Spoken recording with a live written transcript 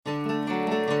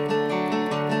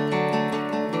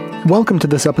Welcome to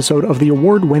this episode of the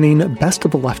award-winning Best of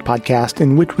the Left podcast,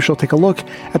 in which we shall take a look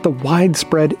at the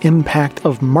widespread impact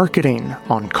of marketing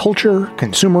on culture,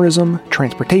 consumerism,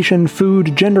 transportation,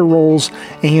 food, gender roles,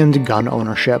 and gun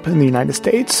ownership in the United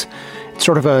States. It's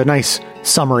sort of a nice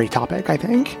summary topic, I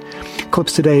think.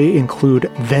 Clips today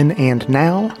include Then and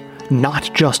Now,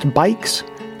 Not Just Bikes,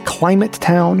 Climate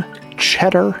Town,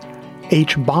 Cheddar,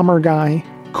 H Bomber Guy,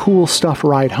 Cool Stuff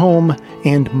Ride Home,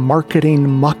 and Marketing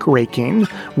Muckraking,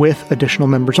 with additional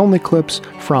members-only clips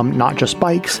from Not Just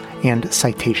Bikes and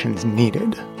Citations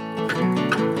Needed.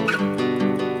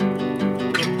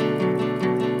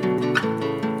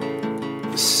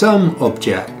 Some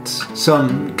objects,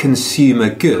 some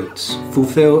consumer goods,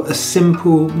 fulfill a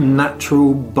simple,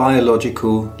 natural,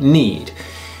 biological need.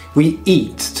 We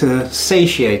eat to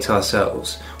satiate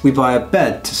ourselves. We buy a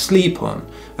bed to sleep on,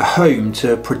 a home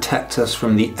to protect us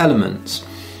from the elements.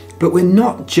 But we're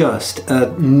not just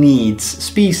a needs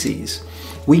species.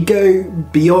 We go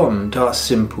beyond our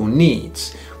simple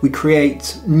needs. We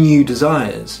create new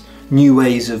desires, new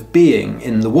ways of being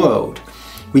in the world.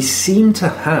 We seem to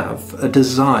have a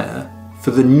desire for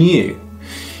the new,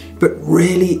 but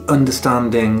really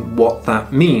understanding what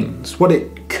that means, what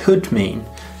it could mean,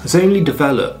 has only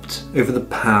developed over the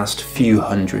past few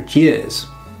hundred years.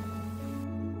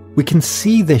 We can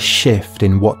see this shift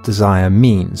in what desire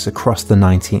means across the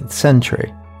 19th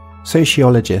century.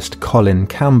 Sociologist Colin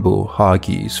Campbell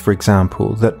argues, for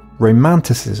example, that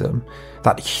Romanticism,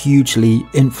 that hugely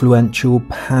influential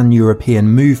pan-European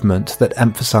movement that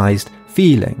emphasised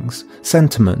feelings,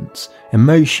 sentiments,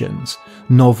 emotions,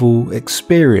 novel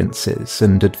experiences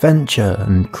and adventure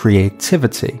and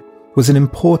creativity, was an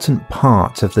important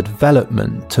part of the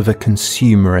development of a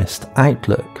consumerist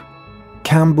outlook.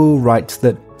 Campbell writes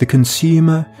that the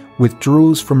consumer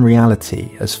withdraws from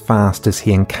reality as fast as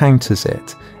he encounters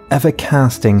it, ever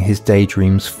casting his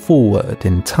daydreams forward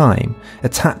in time,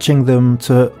 attaching them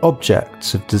to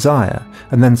objects of desire,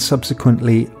 and then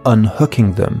subsequently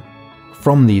unhooking them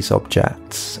from these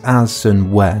objects as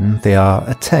and when they are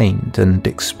attained and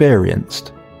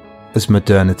experienced. As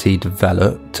modernity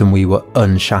developed and we were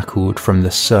unshackled from the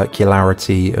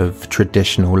circularity of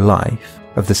traditional life,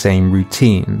 of the same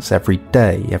routines every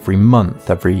day, every month,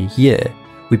 every year,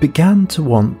 we began to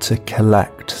want to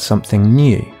collect something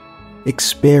new,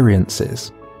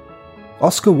 experiences.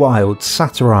 Oscar Wilde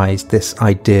satirised this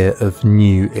idea of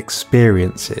new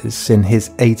experiences in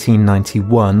his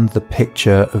 1891 The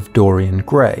Picture of Dorian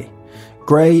Gray.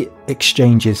 Gray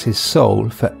exchanges his soul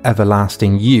for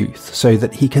everlasting youth so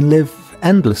that he can live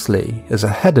endlessly as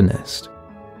a hedonist.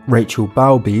 Rachel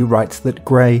Balby writes that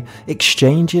Gray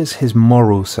exchanges his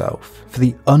moral self for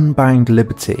the unbound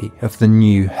liberty of the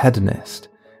new hedonist.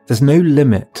 There's no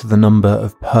limit to the number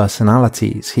of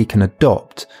personalities he can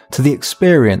adopt, to the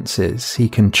experiences he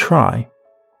can try.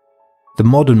 The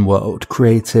modern world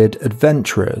created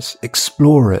adventurers,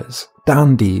 explorers,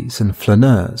 dandies and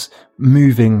flaneurs,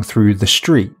 moving through the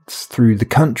streets, through the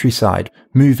countryside,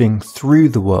 moving through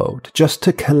the world, just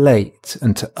to collate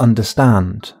and to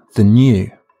understand the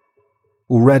new.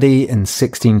 Already in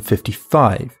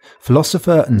 1655,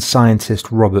 philosopher and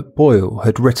scientist Robert Boyle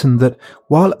had written that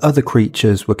while other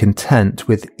creatures were content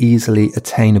with easily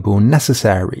attainable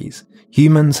necessaries,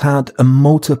 humans had a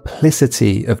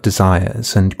multiplicity of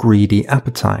desires and greedy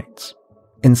appetites.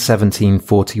 In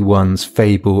 1741's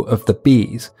Fable of the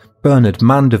Bees, Bernard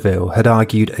Mandeville had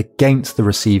argued against the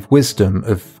received wisdom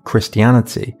of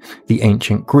Christianity, the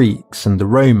ancient Greeks and the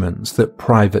Romans, that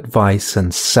private vice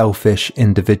and selfish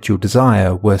individual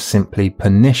desire were simply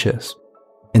pernicious.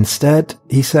 Instead,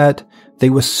 he said, they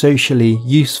were socially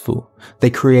useful. They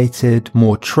created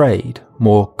more trade,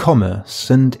 more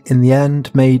commerce, and in the end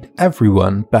made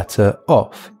everyone better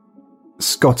off.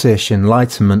 Scottish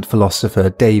Enlightenment philosopher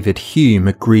David Hume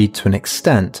agreed to an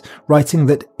extent, writing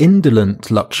that indolent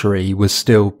luxury was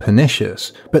still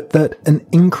pernicious, but that an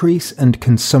increase and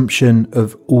consumption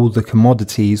of all the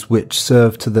commodities which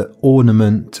serve to the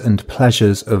ornament and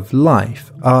pleasures of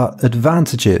life are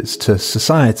advantages to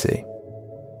society.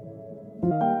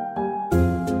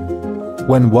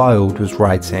 When Wilde was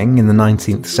writing in the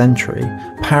 19th century,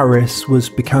 Paris was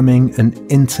becoming an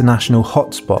international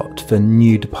hotspot for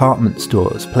new department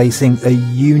stores, placing a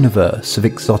universe of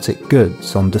exotic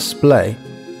goods on display.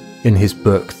 In his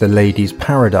book The Lady's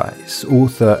Paradise,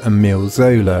 author Emile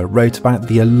Zola wrote about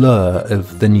the allure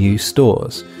of the new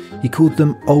stores. He called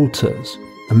them altars,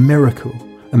 a miracle,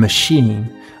 a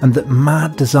machine, and that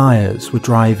mad desires were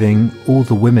driving all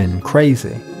the women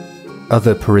crazy.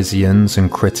 Other Parisians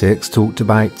and critics talked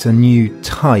about a new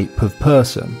type of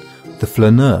person, the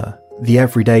flaneur, the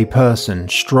everyday person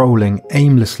strolling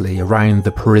aimlessly around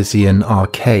the Parisian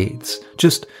arcades,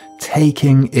 just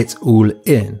taking it all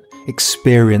in,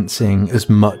 experiencing as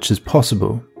much as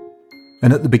possible.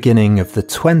 And at the beginning of the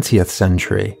 20th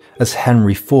century, as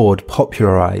Henry Ford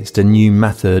popularised a new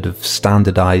method of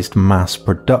standardised mass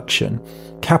production,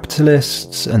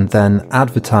 capitalists and then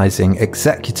advertising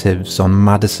executives on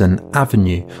Madison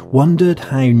Avenue wondered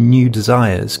how new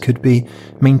desires could be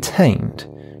maintained,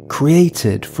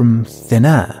 created from thin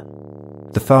air.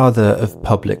 The father of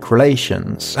public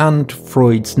relations and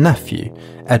Freud's nephew,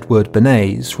 Edward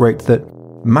Bernays, wrote that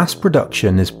mass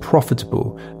production is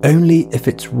profitable only if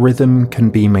its rhythm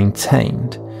can be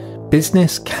maintained.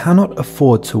 Business cannot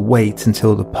afford to wait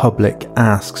until the public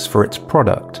asks for its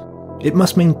product. It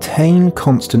must maintain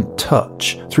constant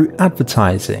touch through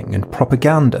advertising and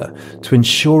propaganda to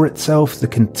ensure itself the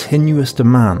continuous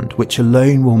demand which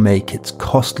alone will make its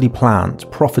costly plans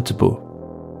profitable.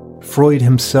 Freud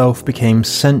himself became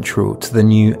central to the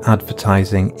new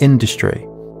advertising industry.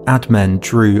 Ad men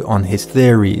drew on his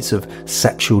theories of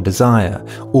sexual desire,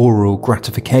 oral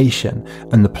gratification,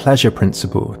 and the pleasure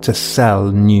principle to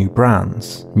sell new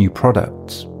brands, new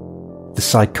products. The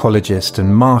psychologist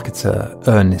and marketer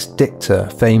Ernest Dichter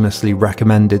famously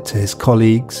recommended to his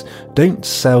colleagues, "Don't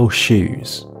sell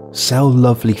shoes, sell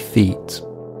lovely feet."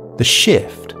 The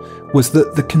shift was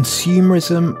that the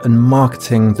consumerism and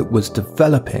marketing that was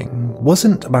developing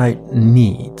wasn't about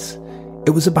needs, it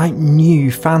was about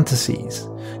new fantasies,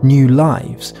 new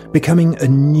lives, becoming a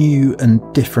new and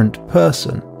different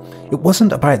person. It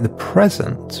wasn't about the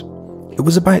present, it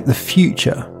was about the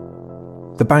future.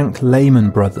 The bank Lehman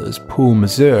Brothers' Paul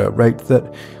Mazur wrote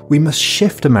that we must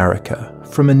shift America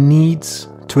from a needs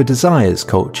to a desires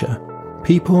culture.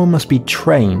 People must be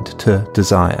trained to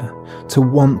desire, to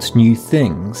want new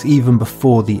things even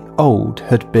before the old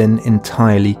had been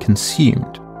entirely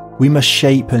consumed. We must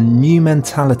shape a new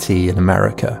mentality in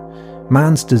America.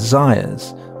 Man's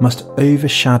desires must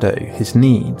overshadow his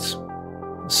needs.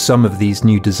 Some of these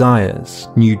new desires,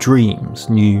 new dreams,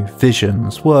 new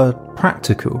visions were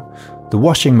practical. The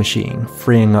washing machine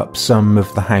freeing up some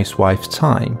of the housewife's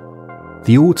time,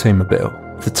 the automobile,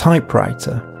 the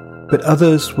typewriter, but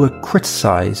others were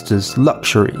criticised as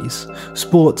luxuries,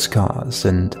 sports cars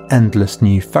and endless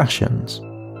new fashions.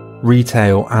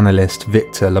 Retail analyst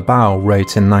Victor Laballe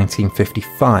wrote in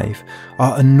 1955,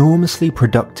 "Our enormously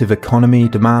productive economy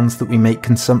demands that we make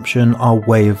consumption our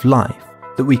way of life,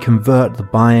 that we convert the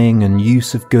buying and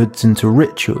use of goods into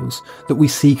rituals, that we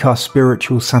seek our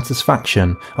spiritual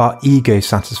satisfaction, our ego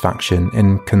satisfaction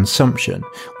in consumption.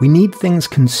 We need things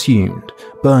consumed,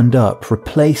 burned up,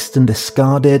 replaced and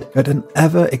discarded at an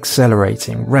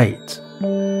ever-accelerating rate."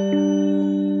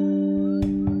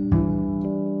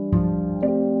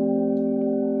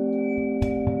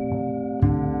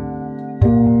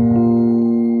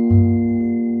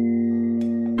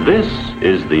 This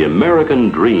is the American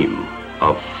dream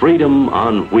of freedom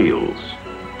on wheels.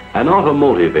 An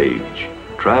automotive age,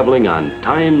 traveling on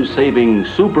time-saving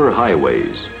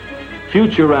superhighways.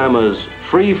 Futurama's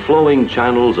free-flowing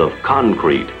channels of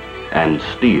concrete and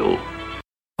steel.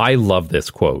 I love this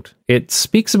quote. It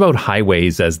speaks about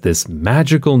highways as this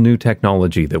magical new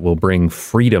technology that will bring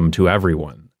freedom to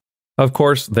everyone. Of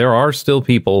course, there are still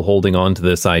people holding on to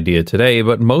this idea today,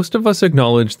 but most of us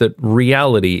acknowledge that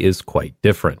reality is quite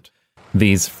different.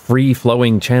 These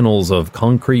free-flowing channels of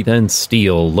concrete and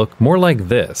steel look more like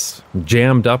this,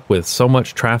 jammed up with so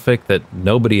much traffic that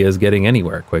nobody is getting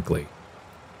anywhere quickly.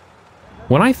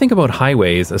 When I think about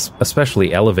highways,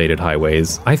 especially elevated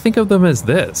highways, I think of them as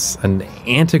this, an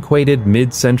antiquated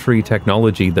mid-century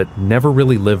technology that never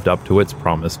really lived up to its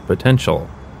promised potential.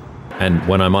 And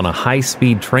when I'm on a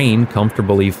high-speed train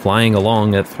comfortably flying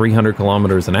along at 300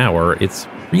 kilometers an hour, it's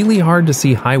really hard to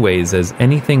see highways as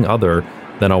anything other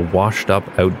than a washed-up,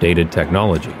 outdated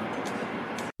technology.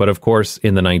 But of course,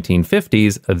 in the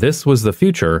 1950s, this was the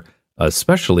future,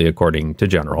 especially according to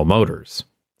General Motors.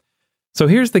 So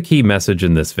here's the key message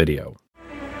in this video.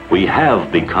 We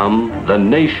have become the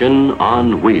nation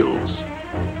on wheels,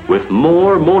 with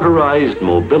more motorized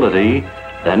mobility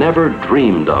than ever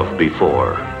dreamed of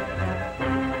before.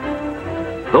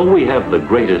 Though we have the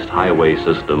greatest highway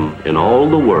system in all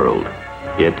the world,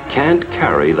 it can't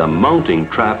carry the mounting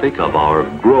traffic of our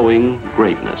growing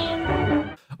greatness.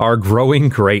 Our growing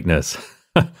greatness.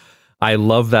 I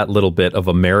love that little bit of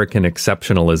American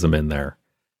exceptionalism in there.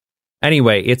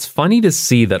 Anyway, it's funny to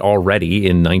see that already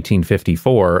in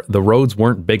 1954, the roads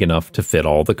weren't big enough to fit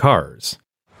all the cars.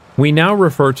 We now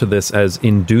refer to this as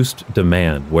induced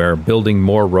demand, where building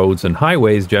more roads and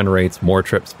highways generates more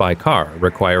trips by car,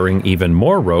 requiring even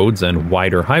more roads and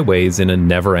wider highways in a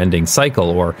never-ending cycle,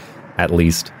 or at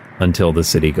least until the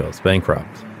city goes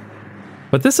bankrupt.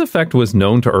 But this effect was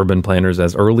known to urban planners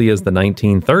as early as the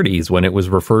 1930s, when it was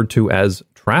referred to as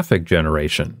traffic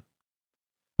generation.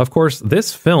 Of course,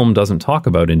 this film doesn't talk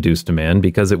about induced demand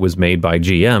because it was made by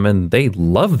GM, and they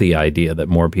love the idea that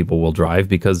more people will drive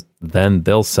because then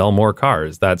they'll sell more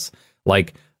cars. That's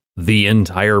like the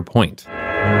entire point.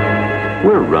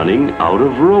 We're running out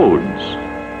of roads.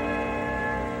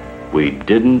 We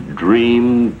didn't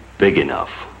dream big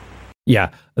enough. Yeah,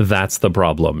 that's the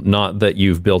problem. Not that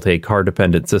you've built a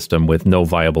car-dependent system with no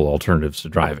viable alternatives to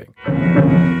driving.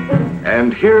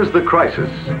 And here's the crisis.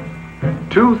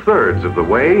 2/3 of the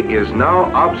way is now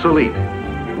obsolete,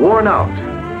 worn out,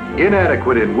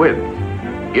 inadequate in width,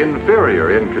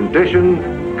 inferior in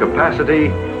condition, capacity,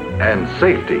 and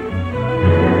safety.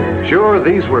 Sure,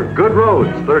 these were good roads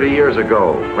 30 years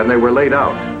ago when they were laid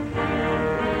out.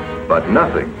 But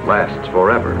nothing lasts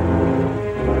forever.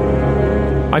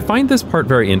 I find this part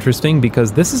very interesting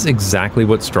because this is exactly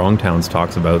what Strong Towns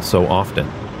talks about so often.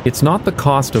 It's not the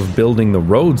cost of building the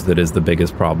roads that is the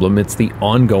biggest problem, it's the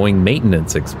ongoing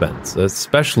maintenance expense,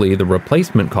 especially the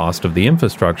replacement cost of the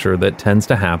infrastructure that tends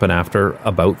to happen after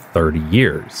about 30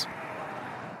 years.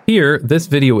 Here, this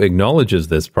video acknowledges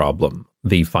this problem,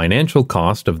 the financial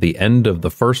cost of the end of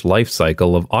the first life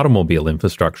cycle of automobile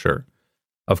infrastructure.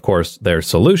 Of course, their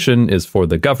solution is for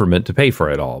the government to pay for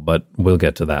it all, but we'll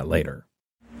get to that later.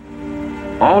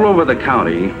 All over the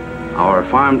county, our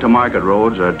farm-to-market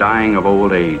roads are dying of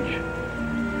old age.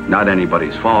 Not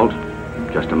anybody's fault,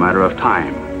 just a matter of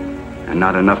time, and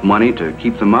not enough money to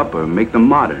keep them up or make them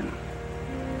modern.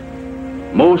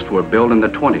 Most were built in the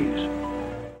 20s.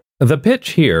 The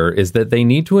pitch here is that they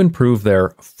need to improve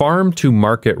their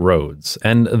farm-to-market roads,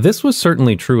 and this was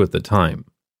certainly true at the time.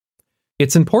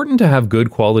 It's important to have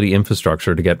good quality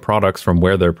infrastructure to get products from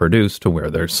where they're produced to where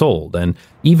they're sold, and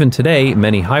even today,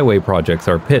 many highway projects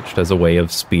are pitched as a way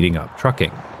of speeding up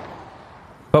trucking.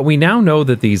 But we now know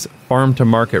that these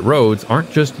farm-to-market roads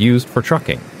aren't just used for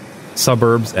trucking.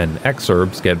 Suburbs and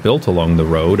exurbs get built along the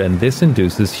road, and this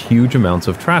induces huge amounts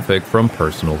of traffic from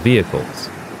personal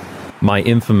vehicles. My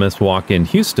infamous walk in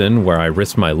Houston, where I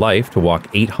risked my life to walk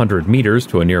 800 meters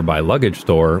to a nearby luggage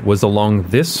store, was along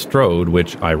this strode,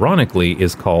 which ironically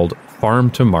is called Farm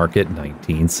to Market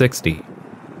 1960.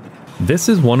 This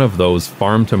is one of those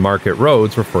farm to market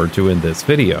roads referred to in this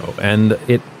video, and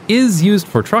it is used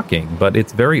for trucking, but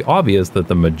it's very obvious that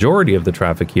the majority of the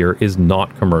traffic here is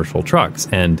not commercial trucks,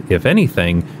 and if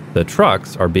anything, the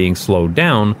trucks are being slowed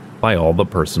down by all the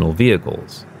personal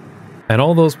vehicles. And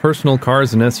all those personal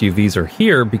cars and SUVs are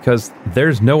here because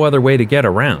there's no other way to get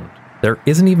around. There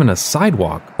isn't even a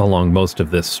sidewalk along most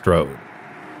of this strode.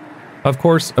 Of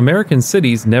course, American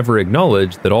cities never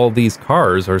acknowledge that all these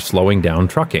cars are slowing down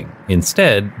trucking.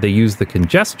 Instead, they use the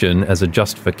congestion as a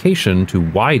justification to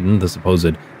widen the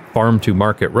supposed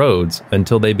farm-to-market roads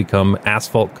until they become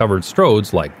asphalt-covered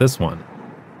stroads like this one.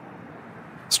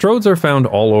 Stroads are found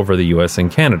all over the US and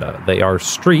Canada. They are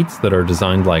streets that are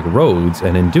designed like roads,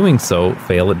 and in doing so,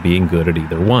 fail at being good at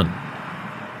either one.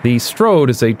 The strode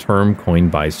is a term coined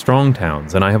by Strong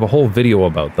Towns, and I have a whole video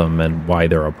about them and why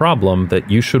they're a problem that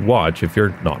you should watch if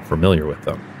you're not familiar with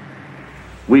them.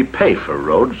 We pay for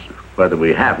roads, whether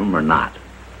we have them or not.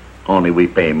 Only we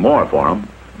pay more for them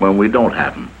when we don't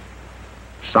have them.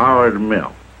 Soured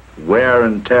milk, wear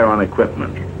and tear on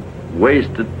equipment,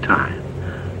 wasted time.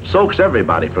 Soaks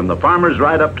everybody from the farmers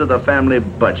right up to the family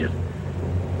budget.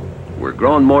 We're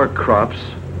growing more crops,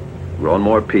 growing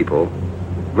more people,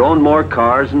 growing more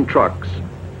cars and trucks.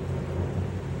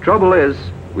 Trouble is,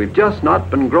 we've just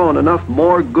not been growing enough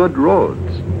more good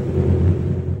roads.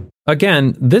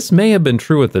 Again, this may have been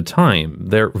true at the time.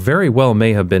 There very well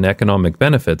may have been economic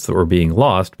benefits that were being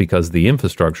lost because the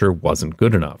infrastructure wasn't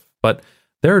good enough. But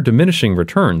there are diminishing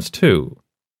returns, too.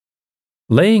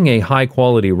 Laying a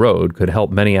high-quality road could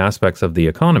help many aspects of the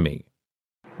economy.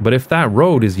 But if that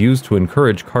road is used to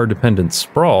encourage car-dependent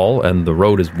sprawl and the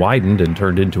road is widened and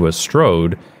turned into a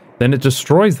strode, then it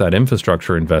destroys that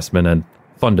infrastructure investment and,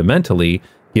 fundamentally,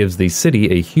 gives the city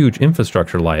a huge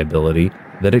infrastructure liability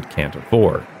that it can't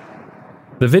afford.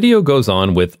 The video goes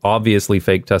on with obviously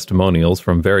fake testimonials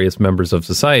from various members of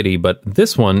society, but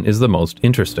this one is the most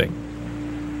interesting.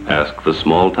 Ask the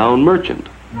small-town merchant.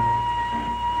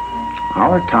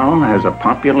 Our town has a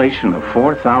population of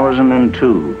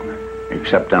 4,002,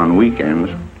 except on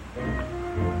weekends.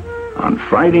 On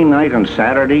Friday night and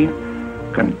Saturday,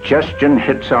 congestion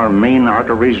hits our main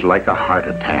arteries like a heart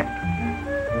attack.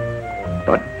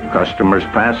 But customers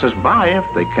pass us by if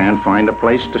they can't find a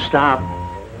place to stop.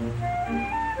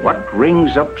 What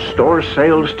rings up store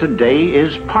sales today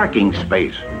is parking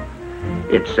space.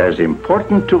 It's as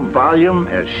important to volume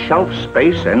as shelf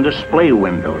space and display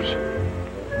windows.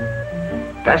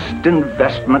 Best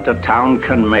investment a town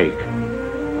can make.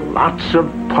 Lots of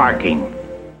parking.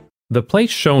 The place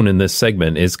shown in this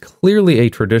segment is clearly a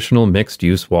traditional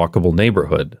mixed-use walkable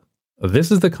neighborhood. This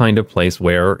is the kind of place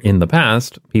where, in the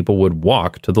past, people would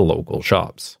walk to the local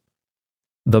shops.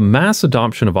 The mass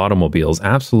adoption of automobiles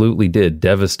absolutely did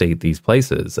devastate these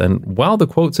places, and while the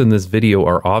quotes in this video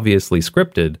are obviously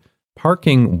scripted,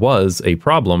 parking was a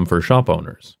problem for shop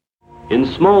owners. In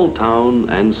small town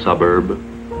and suburb,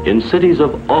 in cities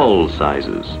of all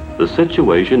sizes, the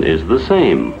situation is the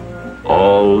same,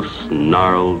 all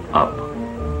snarled up.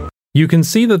 You can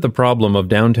see that the problem of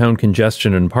downtown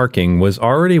congestion and parking was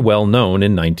already well known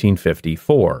in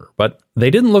 1954, but they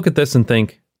didn't look at this and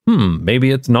think,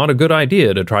 maybe it's not a good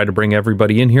idea to try to bring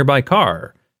everybody in here by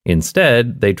car.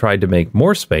 Instead, they tried to make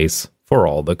more space for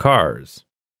all the cars.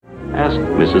 Ask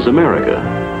Mrs. America.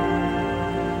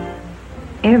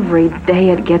 Every day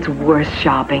it gets worse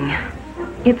shopping.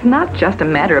 It's not just a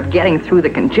matter of getting through the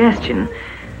congestion.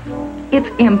 It's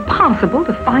impossible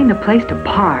to find a place to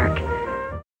park.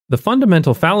 The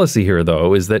fundamental fallacy here,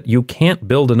 though, is that you can't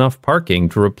build enough parking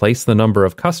to replace the number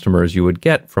of customers you would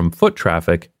get from foot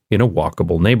traffic in a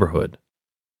walkable neighborhood.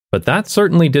 But that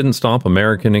certainly didn't stop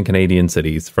American and Canadian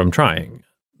cities from trying.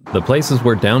 The places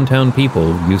where downtown people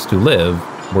used to live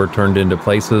were turned into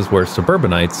places where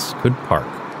suburbanites could park.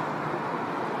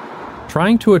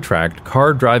 Trying to attract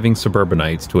car-driving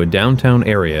suburbanites to a downtown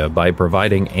area by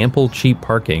providing ample cheap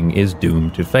parking is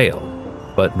doomed to fail.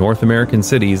 But North American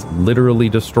cities literally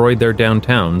destroyed their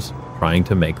downtowns trying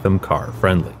to make them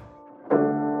car-friendly.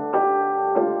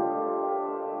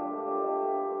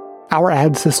 Our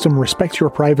ad system respects your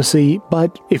privacy,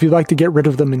 but if you'd like to get rid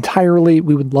of them entirely,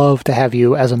 we would love to have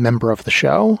you as a member of the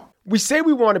show. We say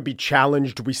we want to be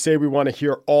challenged, we say we want to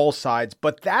hear all sides,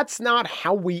 but that's not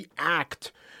how we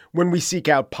act when we seek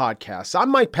out podcasts.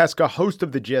 I'm Mike Pesca, host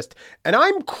of The Gist, and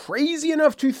I'm crazy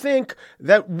enough to think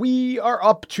that we are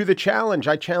up to the challenge.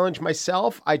 I challenge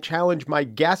myself. I challenge my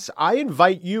guests. I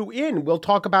invite you in. We'll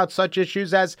talk about such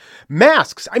issues as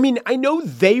masks. I mean, I know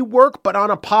they work, but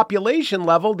on a population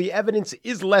level, the evidence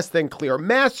is less than clear.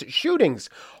 Mass shootings,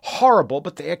 horrible,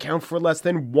 but they account for less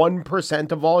than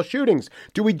 1% of all shootings.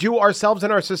 Do we do ourselves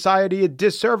and our society a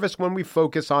disservice when we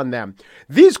focus on them?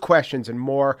 These questions and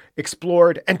more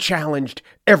explored and challenged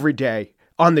every day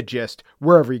on The Gist,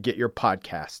 wherever you get your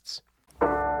podcasts.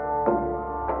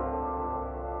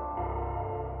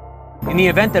 In the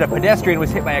event that a pedestrian was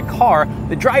hit by a car,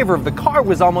 the driver of the car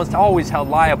was almost always held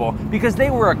liable because they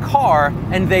were a car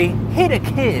and they hit a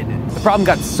kid. The problem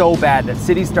got so bad that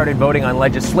cities started voting on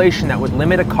legislation that would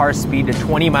limit a car's speed to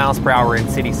 20 miles per hour in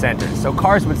city centers, so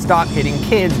cars would stop hitting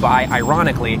kids by,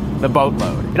 ironically, the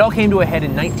boatload. It all came to a head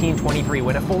in 1923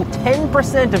 when a full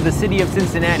 10% of the city of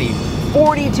Cincinnati,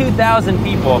 42,000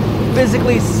 people,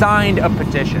 physically signed a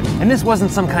petition. And this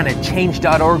wasn't some kind of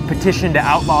change.org petition to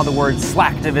outlaw the word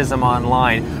slacktivism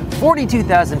online.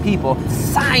 42,000 people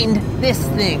signed this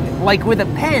thing, like with a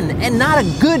pen, and not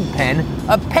a good pen,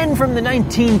 a pen from the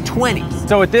 1920s.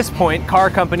 So at this point, car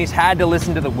companies had to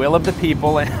listen to the will of the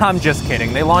people, and I'm just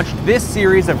kidding. They launched this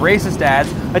series of racist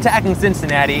ads attacking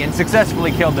Cincinnati and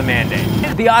successfully killed the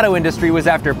mandate. The auto industry was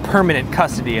after permanent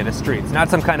custody of the streets, not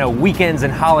some kind of weekends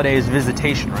and holidays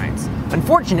visitation rights.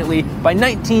 Unfortunately, by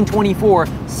 1924,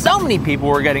 so many people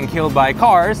were getting killed by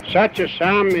cars. Such a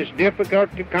sum is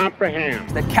difficult to comprehend.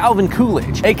 That Calvin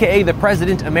Coolidge, aka the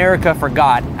President America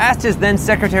forgot, asked his then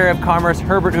Secretary of Commerce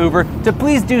Herbert Hoover to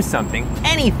please do something,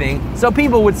 anything, so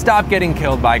people would stop getting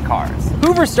killed by cars.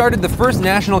 Hoover started the first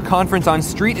national conference on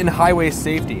street and highway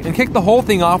safety and kicked the whole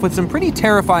thing off with some pretty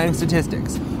terrifying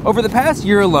statistics. Over the past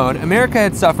year alone, America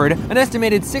had suffered an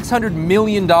estimated $600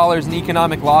 million in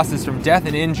economic losses from death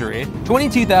and injury,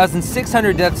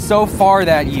 22,600 deaths so far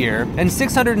that year, and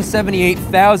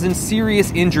 678,000 serious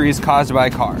injuries caused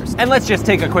by cars. And let's just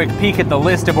take a quick peek at the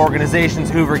list of organizations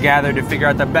Hoover gathered to figure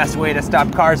out the best way to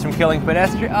stop cars from killing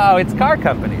pedestrians. Oh, it's car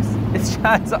companies.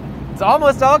 It's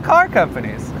almost all car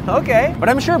companies. Okay. But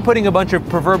I'm sure putting a bunch of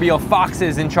proverbial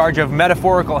foxes in charge of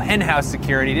metaphorical henhouse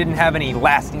security didn't have any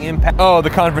lasting impact. Oh,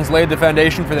 the conference laid the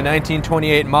foundation for the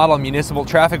 1928 Model Municipal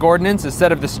Traffic Ordinance, a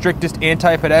set of the strictest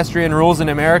anti-pedestrian rules in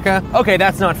America. Okay,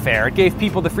 that's not fair. It gave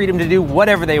people the freedom to do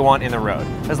whatever they want in the road,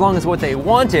 as long as what they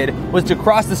wanted was to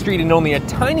cross the street in only a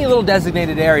tiny little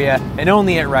designated area and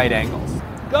only at right angles.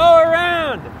 Go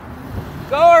around!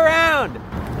 Go around!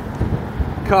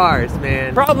 Cars,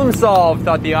 man. Problem solved,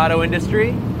 thought the auto industry,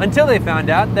 until they found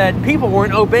out that people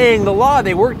weren't obeying the law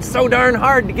they worked so darn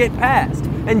hard to get passed.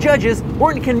 and judges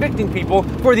weren't convicting people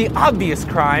for the obvious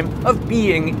crime of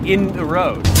being in the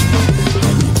road.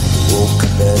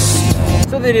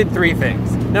 So they did three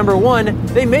things. Number one,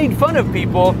 they made fun of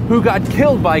people who got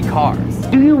killed by cars.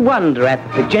 Do you wonder at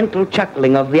the gentle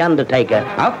chuckling of the undertaker?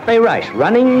 Out they rush,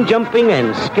 running, jumping,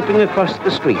 and skipping across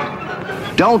the street.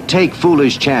 Don't take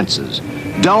foolish chances.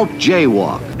 Don't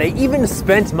jaywalk. They even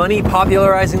spent money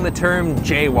popularizing the term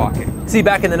jaywalking. See,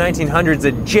 back in the 1900s,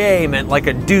 a jay meant like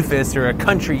a doofus or a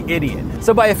country idiot.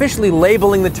 So by officially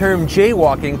labeling the term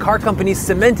jaywalking, car companies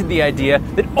cemented the idea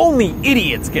that only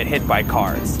idiots get hit by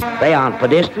cars. They aren't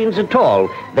pedestrians at all.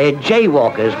 They're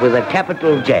jaywalkers with a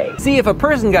capital J. See, if a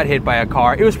person got hit by a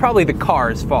car, it was probably the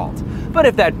car's fault. But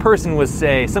if that person was,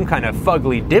 say, some kind of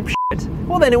fugly dipshit,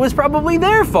 well, then it was probably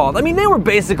their fault. I mean, they were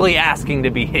basically asking to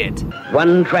be hit.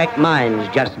 One-track minds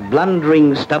just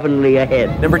blundering stubbornly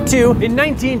ahead. Number two, in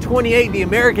 1928, the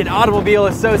American Automobile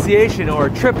Association, or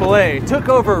AAA, took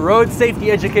over road safety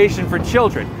education for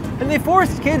children, and they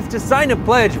forced kids to sign a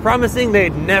pledge promising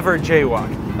they'd never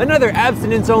jaywalk. Another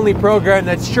abstinence-only program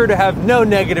that's sure to have no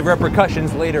negative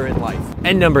repercussions later in life.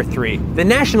 And number three, the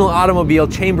National Automobile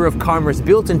Chamber of Commerce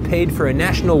built and paid for a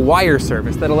national wire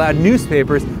service that allowed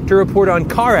newspapers to report on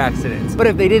car accidents. But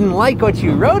if they didn't like what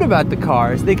you wrote about the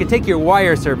cars, they could take your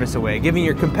wire service away, giving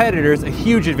your competitors a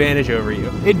huge advantage over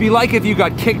you. It'd be like if you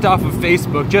got kicked off of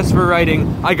Facebook just for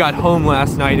writing, "I got home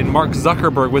last night and Mark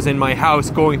Zuckerberg was in my house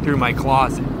going through my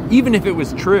closet," even if it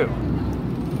was true.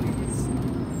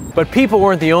 But people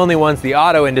weren't the only ones the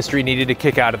auto industry needed to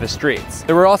kick out of the streets.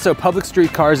 There were also public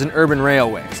streetcars and urban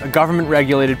railways, a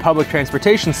government-regulated public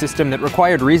transportation system that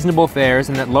required reasonable fares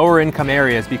and that lower-income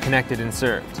areas be connected and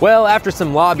served. Well, after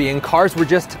some lobbying, cars were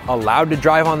just allowed to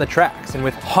drive on the tracks, and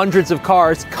with hundreds of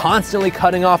cars constantly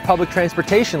cutting off public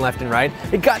transportation left and right,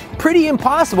 it got pretty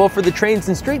impossible for the trains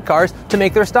and streetcars to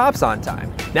make their stops on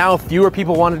time. Now, fewer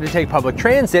people wanted to take public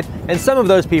transit, and some of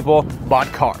those people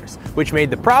bought cars, which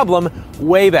made the problem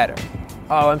way better.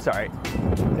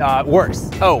 Worse.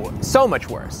 Oh, so much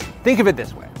worse. Think of it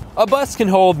this way. A bus can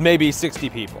hold maybe 60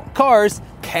 people. Cars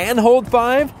can hold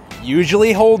 5,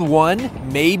 usually hold 1,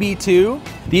 maybe 2.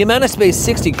 The amount of space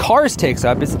 60 cars takes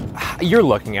up is, you're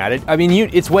looking at it, I mean,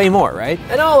 it's way more, right?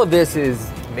 And all of this is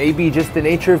maybe just the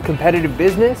nature of competitive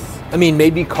business. I mean,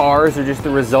 maybe cars are just the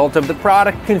result of the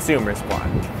product consumers want.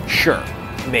 Sure,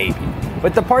 maybe.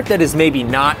 But the part that is maybe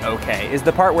not okay is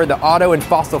the part where the auto and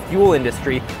fossil fuel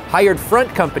industry hired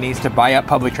front companies to buy up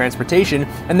public transportation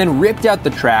and then ripped out the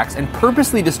tracks and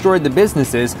purposely destroyed the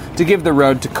businesses to give the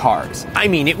road to cars. I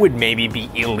mean, it would maybe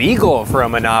be illegal for a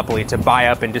monopoly to buy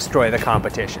up and destroy the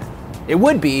competition. It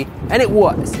would be, and it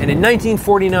was. And in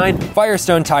 1949,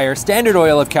 Firestone Tire, Standard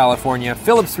Oil of California,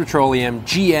 Phillips Petroleum,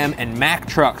 GM, and Mack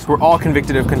Trucks were all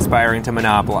convicted of conspiring to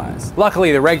monopolize.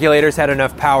 Luckily, the regulators had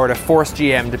enough power to force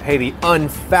GM to pay the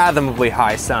unfathomably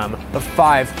high sum of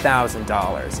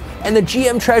 $5,000. And the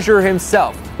GM treasurer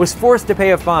himself was forced to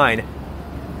pay a fine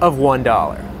of $1.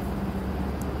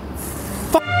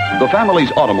 The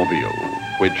family's automobile,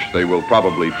 which they will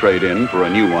probably trade in for a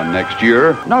new one next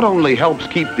year, not only helps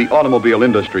keep the automobile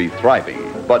industry thriving,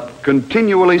 but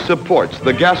continually supports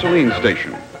the gasoline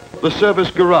station, the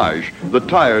service garage, the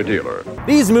tire dealer.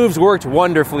 These moves worked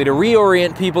wonderfully to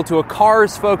reorient people to a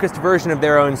cars-focused version of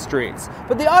their own streets.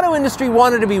 But the auto industry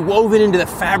wanted to be woven into the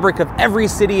fabric of every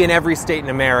city and every state in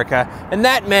America, and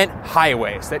that meant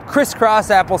highways that crisscross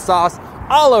applesauce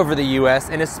all over the US,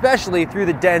 and especially through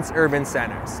the dense urban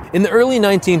centers. In the early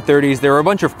 1930s, there were a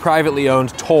bunch of privately owned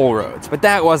toll roads, but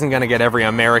that wasn't going to get every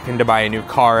American to buy a new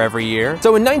car every year.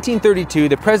 So in 1932,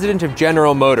 the president of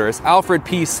General Motors, Alfred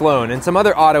P. Sloan, and some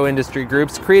other auto industry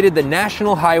groups created the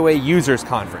National Highway Users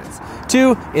Conference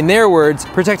to, in their words,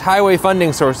 protect highway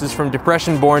funding sources from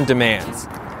depression-born demands.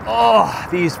 Oh,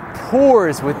 these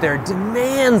poors with their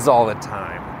demands all the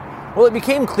time. Well, it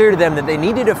became clear to them that they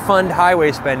needed to fund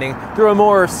highway spending through a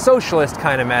more socialist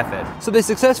kind of method. So they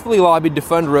successfully lobbied to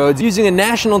fund roads using a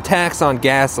national tax on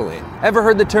gasoline. Ever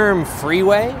heard the term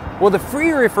freeway? Well, the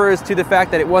free refers to the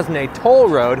fact that it wasn't a toll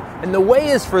road, and the way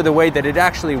is for the way that it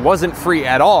actually wasn't free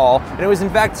at all, and it was in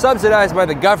fact subsidized by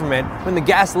the government when the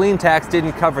gasoline tax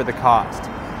didn't cover the cost.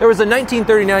 There was a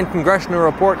 1939 congressional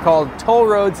report called Toll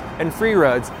Roads and Free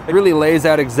Roads that really lays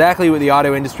out exactly what the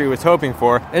auto industry was hoping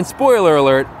for, and spoiler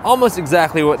alert, almost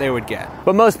exactly what they would get.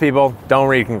 But most people don't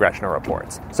read congressional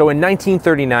reports. So in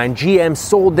 1939, GM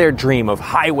sold their dream of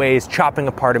highways chopping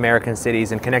apart American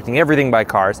cities and connecting everything by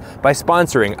cars by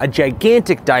sponsoring a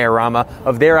gigantic diorama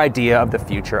of their idea of the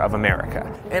future of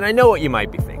America. And I know what you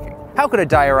might be thinking. How could a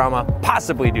diorama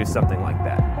possibly do something like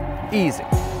that? Easy.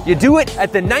 You do it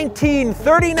at the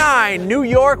 1939 New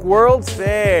York World's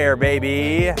Fair,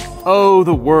 baby. Oh,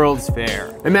 the World's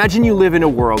Fair. Imagine you live in a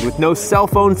world with no cell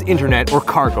phones, internet, or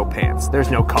cargo pants.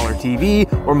 There's no color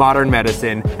TV or modern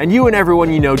medicine, and you and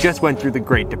everyone you know just went through the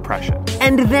Great Depression.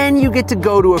 And then you get to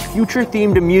go to a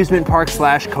future-themed amusement park /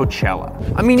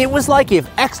 Coachella. I mean, it was like if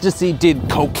ecstasy did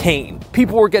cocaine.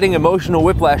 People were getting emotional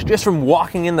whiplash just from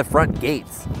walking in the front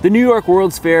gates. The New York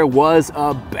World's Fair was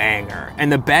a banger,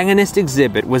 and the banginest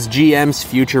exhibit was GM's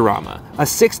Futurama, a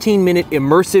 16-minute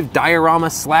immersive diorama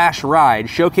 / ride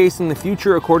showcasing the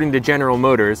future according to General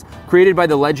Motors, created by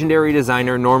the legendary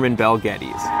designer Norman Bell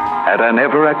Geddes. At an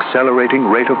ever-accelerating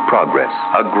rate of progress,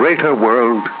 a greater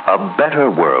world, a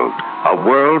better world, a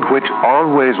world which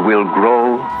always will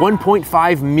grow.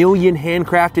 1.5 million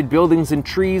handcrafted buildings and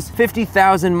trees,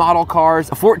 50,000 model cars,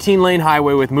 a 14-lane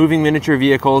highway with moving miniature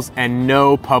vehicles, and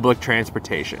no public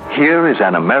transportation. Here is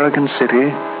an American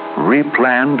city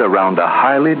replanned around a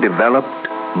highly developed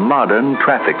modern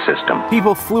traffic system.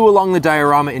 People flew along the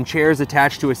diorama in chairs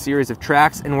attached to a series of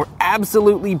tracks and were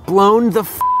absolutely blown the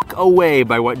away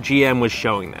by what GM was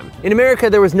showing them. In America,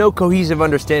 there was no cohesive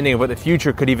understanding of what the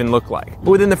future could even look like.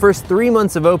 But within the first 3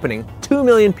 months of opening, 2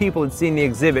 million people had seen the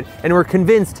exhibit and were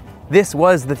convinced this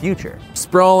was the future.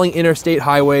 Sprawling interstate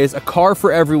highways, a car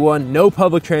for everyone, no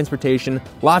public transportation,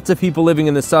 lots of people living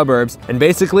in the suburbs, and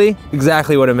basically,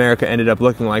 exactly what America ended up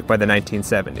looking like by the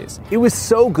 1970s. It was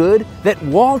so good that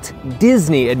Walt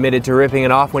Disney admitted to ripping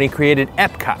it off when he created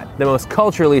Epcot, the most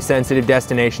culturally sensitive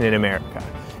destination in America.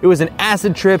 It was an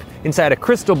acid trip inside a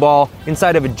crystal ball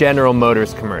inside of a General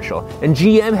Motors commercial. And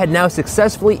GM had now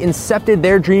successfully incepted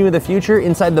their dream of the future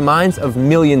inside the minds of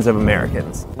millions of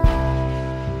Americans.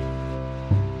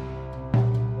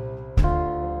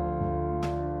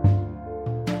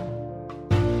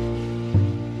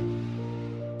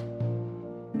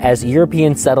 As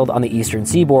Europeans settled on the eastern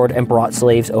seaboard and brought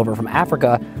slaves over from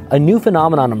Africa, a new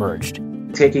phenomenon emerged.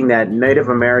 Taking that Native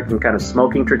American kind of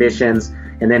smoking traditions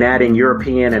and then adding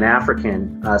European and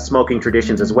African smoking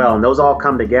traditions as well. And those all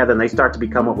come together and they start to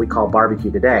become what we call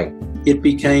barbecue today. It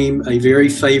became a very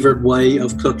favored way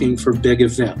of cooking for big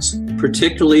events,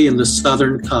 particularly in the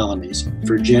southern colonies,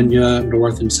 Virginia,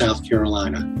 North and South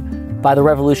Carolina. By the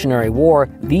Revolutionary War,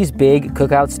 these big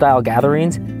cookout-style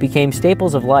gatherings became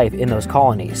staples of life in those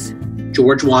colonies.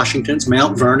 George Washington's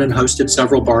Mount Vernon hosted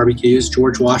several barbecues.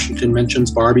 George Washington mentions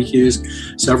barbecues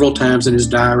several times in his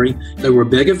diary. They were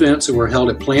big events that were held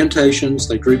at plantations.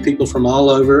 They drew people from all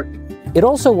over. It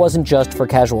also wasn't just for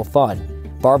casual fun.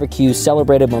 Barbecues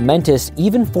celebrated momentous,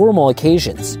 even formal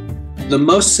occasions. The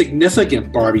most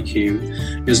significant barbecue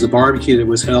is the barbecue that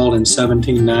was held in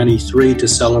 1793 to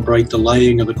celebrate the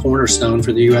laying of the cornerstone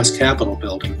for the U.S. Capitol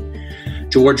building.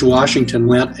 George Washington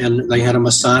went and they had a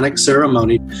Masonic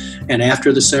ceremony. And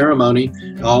after the ceremony,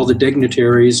 all the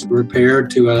dignitaries repaired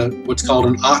to what's called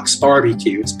an ox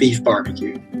barbecue. It's beef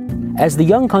barbecue. As the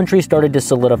young country started to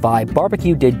solidify,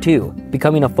 barbecue did too,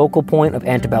 becoming a focal point of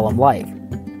antebellum life.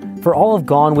 For all of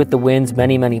Gone with the Wind's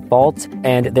many, many faults,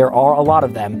 and there are a lot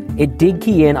of them, it did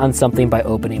key in on something by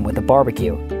opening with a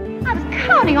barbecue. I was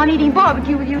counting on eating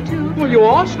barbecue with you two. Well, you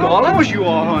are, Scarlett. Of course you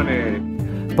are, honey.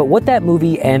 But what that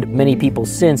movie and many people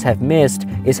since have missed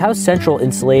is how central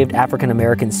enslaved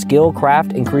African-American skill,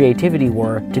 craft, and creativity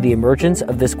were to the emergence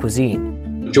of this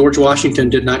cuisine. George Washington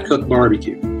did not cook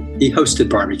barbecue. He hosted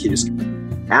barbecues.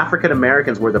 African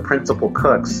Americans were the principal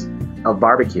cooks of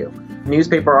barbecue.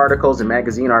 Newspaper articles and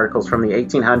magazine articles from the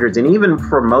 1800s, and even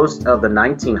for most of the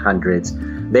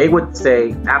 1900s, they would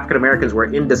say African Americans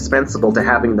were indispensable to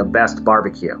having the best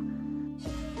barbecue.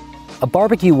 A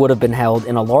barbecue would have been held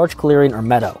in a large clearing or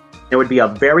meadow. There would be a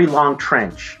very long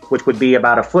trench, which would be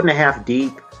about 1.5 feet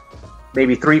deep,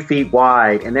 maybe 3 feet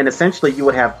wide, and then essentially you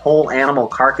would have whole animal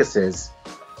carcasses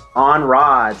on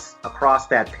rods across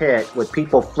that pit with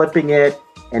people flipping it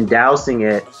and dousing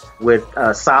it with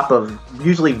a sop of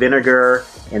usually vinegar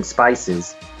and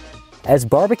spices. As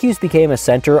barbecues became a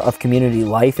center of community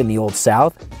life in the Old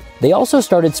South, they also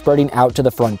started spreading out to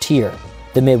the frontier.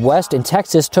 The Midwest and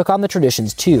Texas took on the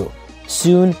traditions too.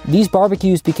 Soon, these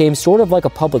barbecues became sort of like a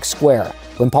public square.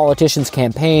 When politicians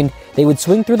campaigned, they would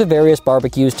swing through the various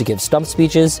barbecues to give stump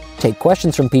speeches, take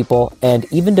questions from people, and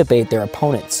even debate their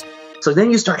opponents. So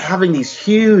then you start having these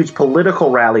huge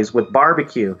political rallies with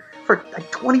barbecue for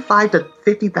like 25 to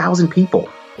 50,000 people.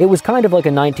 It was kind of like a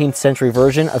 19th century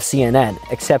version of CNN,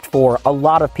 except for a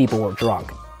lot of people were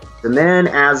drunk. And then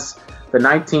as the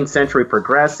 19th century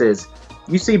progresses,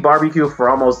 you see barbecue for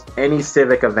almost any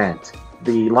civic event.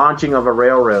 The launching of a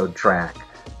railroad track,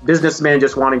 businessmen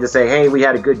just wanting to say, hey, we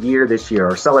had a good year this year,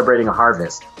 or celebrating a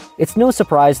harvest. It's no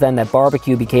surprise then that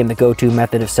barbecue became the go-to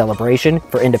method of celebration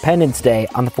for Independence Day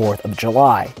on the 4th of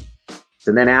July.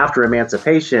 And then after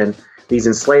emancipation, These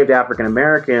enslaved African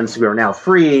Americans who are now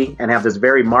free and have this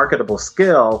very marketable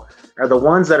skill are the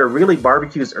ones that are really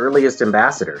barbecue's earliest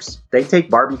ambassadors. They take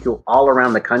barbecue all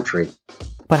around the country.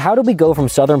 But how did we go from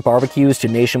southern barbecues to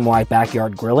nationwide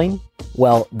backyard grilling?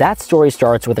 Well, that story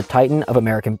starts with a titan of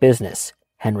American business,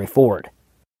 Henry Ford.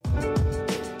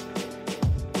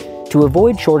 To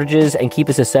avoid shortages and keep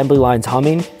his assembly lines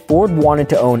humming, Ford wanted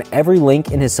to own every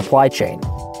link in his supply chain.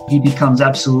 He becomes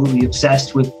absolutely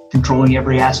obsessed with controlling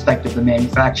every aspect of the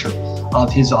manufacture of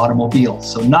his automobile.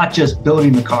 So not just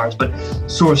building the cars, but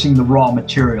sourcing the raw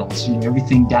materials,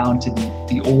 everything down to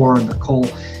the ore and the coal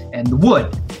and the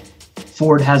wood.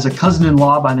 Ford has a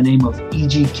cousin-in-law by the name of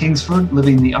E.G. Kingsford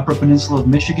living in the Upper Peninsula of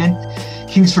Michigan.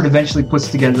 Kingsford eventually puts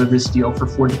together this deal for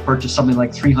Ford to purchase something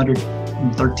like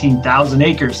 313,000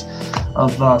 acres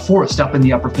of forest up in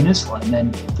the Upper Peninsula. And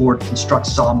then Ford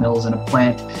constructs sawmills and a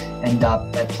plant, and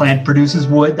that plant produces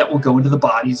wood that will go into the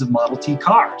bodies of Model T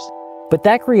cars. But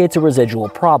that creates a residual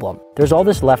problem. There's all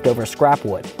this leftover scrap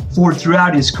wood. Ford,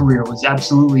 throughout his career, was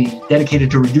absolutely dedicated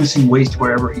to reducing waste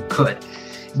wherever he could.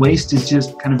 Waste is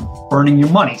just kind of burning your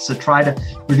money, so try to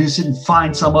reduce it and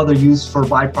find some other use for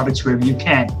byproducts wherever you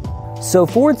can. So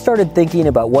Ford started thinking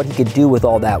about what he could do with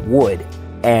all that wood,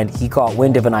 and he caught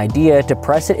wind of an idea to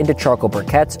press it into charcoal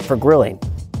briquettes for grilling.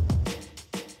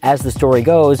 As the story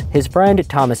goes, his friend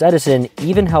Thomas Edison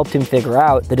even helped him figure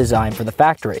out the design for the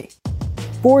factory.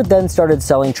 Ford then started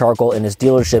selling charcoal in his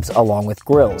dealerships along with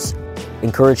grills,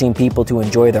 encouraging people to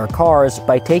enjoy their cars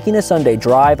by taking a Sunday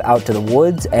drive out to the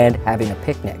woods and having a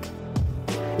picnic.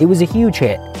 It was a huge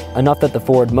hit, enough that the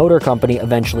Ford Motor Company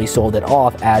eventually sold it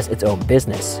off as its own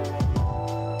business.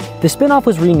 The spin-off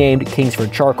was renamed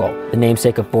Kingsford Charcoal, the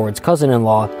namesake of Ford's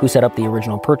cousin-in-law who set up the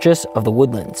original purchase of the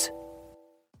Woodlands.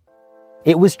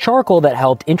 It was charcoal that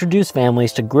helped introduce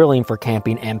families to grilling for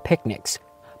camping and picnics.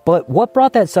 But what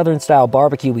brought that Southern-style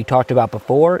barbecue we talked about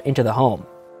before into the home?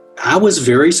 I was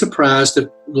very surprised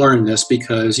to learn this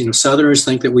because, Southerners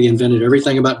think that we invented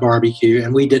everything about barbecue,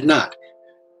 and we did not.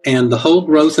 And the whole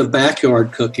growth of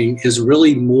backyard cooking is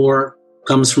really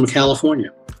comes from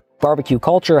California. Barbecue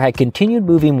culture had continued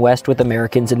moving west with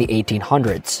Americans in the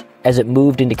 1800s. As it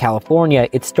moved into California,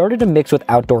 it started to mix with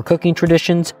outdoor cooking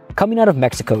traditions coming out of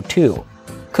Mexico too.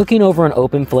 Cooking over an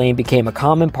open flame became a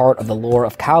common part of the lore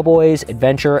of cowboys,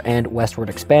 adventure, and westward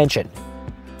expansion.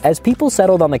 As people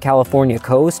settled on the California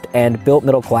coast and built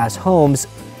middle-class homes,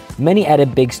 many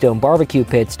added big stone barbecue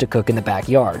pits to cook in the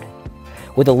backyard.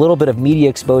 With a little bit of media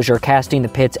exposure casting the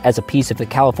pits as a piece of the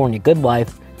California good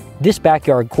life, this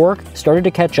backyard quirk started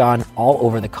to catch on all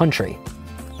over the country.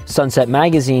 Sunset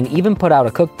Magazine even put out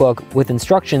a cookbook with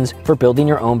instructions for building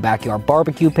your own backyard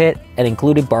barbecue pit and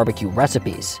included barbecue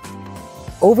recipes.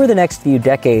 Over the next few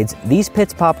decades, these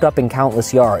pits popped up in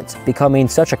countless yards, becoming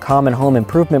such a common home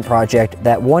improvement project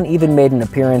that one even made an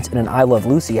appearance in an I Love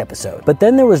Lucy episode. But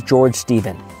then there was George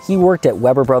Stephen. He worked at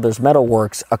Weber Brothers Metal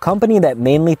Works, a company that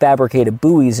mainly fabricated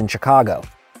buoys in Chicago.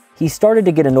 He started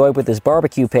to get annoyed with his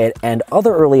barbecue pit and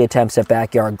other early attempts at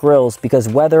backyard grills because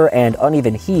weather and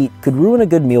uneven heat could ruin a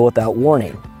good meal without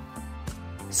warning.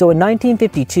 So in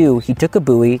 1952, he took a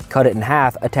buoy, cut it in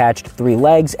half, attached 3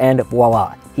 legs, and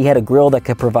voila! He had a grill that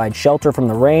could provide shelter from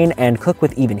the rain and cook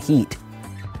with even heat.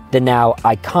 The now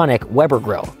iconic Weber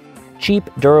grill. Cheap,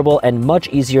 durable, and much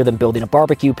easier than building a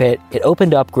barbecue pit, it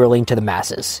opened up grilling to the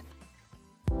masses.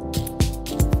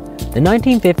 The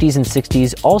 1950s and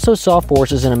 60s also saw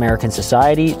forces in American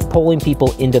society pulling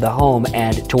people into the home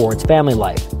and towards family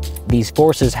life. These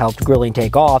forces helped grilling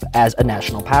take off as a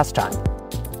national pastime.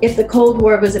 If the Cold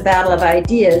War was a battle of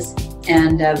ideas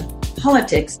and of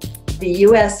politics, the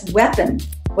U.S. weapon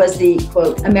was the,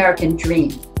 quote, American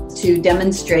dream, to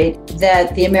demonstrate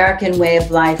that the American way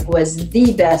of life was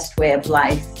the best way of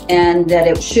life and that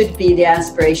it should be the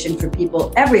aspiration for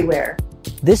people everywhere.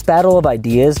 This battle of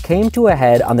ideas came to a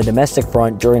head on the domestic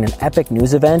front during an epic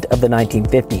news event of the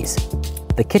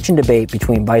 1950s, the kitchen debate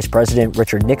between Vice President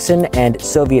Richard Nixon and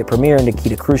Soviet Premier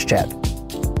Nikita Khrushchev.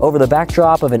 Over the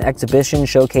backdrop of an exhibition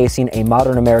showcasing a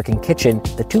modern American kitchen,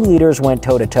 the two leaders went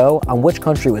toe-to-toe on which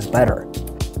country was better.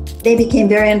 They became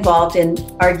very involved in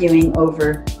arguing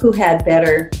over who had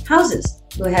better houses,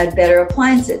 who had better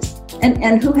appliances,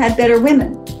 and who had better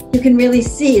women. You can really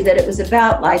see that it was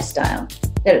about lifestyle,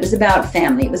 that it was about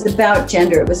family, it was about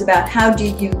gender, it was about how do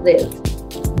you live.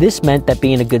 This meant that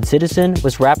being a good citizen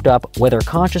was wrapped up, whether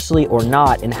consciously or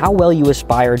not, in how well you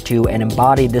aspired to and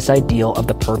embodied this ideal of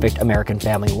the perfect American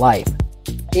family life.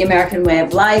 The American way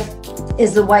of life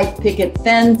is the white picket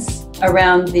fence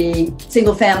around the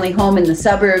single-family home in the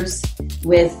suburbs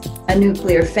with a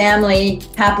nuclear family,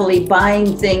 happily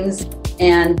buying things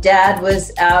And Dad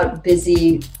was out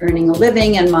busy earning a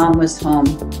living, and Mom was home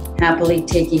happily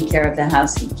taking care of the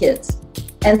house and kids.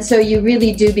 And so you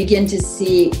really do begin to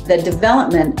see the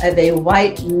development of a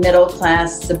white,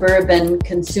 middle-class, suburban,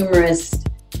 consumerist,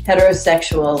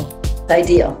 heterosexual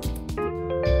ideal.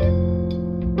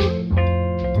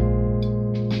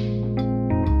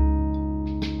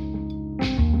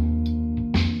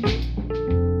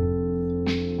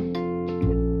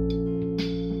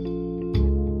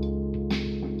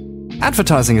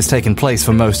 Advertising has taken place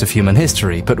for most of human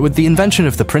history, but with the invention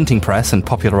of the printing press and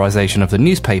popularization of the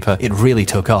newspaper, it really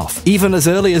took off. Even as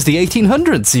early as the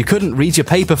 1800s, you couldn't read your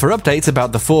paper for updates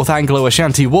about the Fourth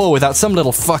Anglo-Ashanti War without some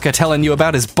little fucker telling you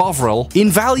about his Bovril.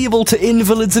 Invaluable to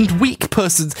invalids and weak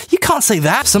persons. You can't say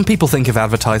that. Some people think of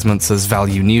advertisements as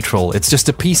value neutral. It's just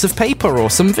a piece of paper or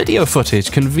some video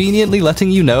footage conveniently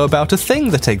letting you know about a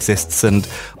thing that exists and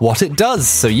what it does,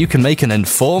 so you can make an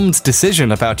informed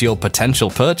decision about your potential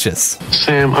purchase.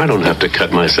 Sam, I don't have to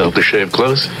cut myself to shave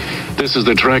close. This is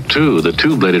the Track 2, the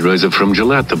two-bladed razor from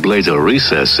Gillette. The blades are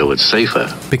recessed, so it's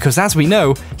safer. Because as we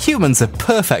know, humans are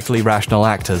perfectly rational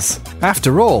actors.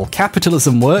 After all,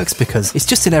 capitalism works because it's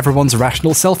just in everyone's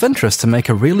rational self-interest to make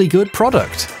a really good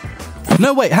product.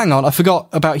 No, wait, hang on, I forgot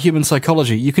about human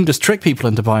psychology. You can just trick people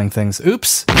into buying things.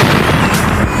 Oops.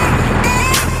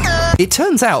 It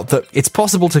turns out that it's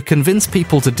possible to convince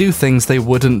people to do things they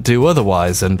wouldn't do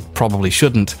otherwise, and probably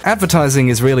shouldn't. Advertising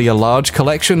is really a large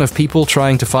collection of people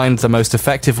trying to find the most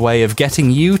effective way of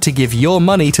getting you to give your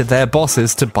money to their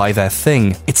bosses to buy their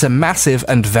thing. It's a massive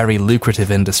and very lucrative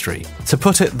industry. To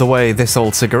put it the way this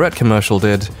old cigarette commercial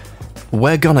did,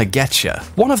 we're gonna getcha.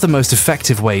 One of the most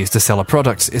effective ways to sell a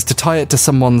product is to tie it to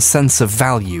someone's sense of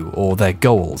value or their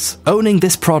goals. Owning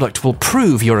this product will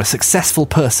prove you're a successful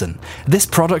person. This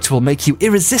product will make you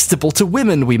irresistible to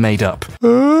women we made up.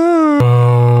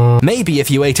 Maybe if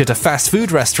you ate at a fast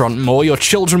food restaurant more, your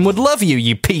children would love you,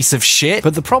 you piece of shit.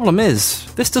 But the problem is,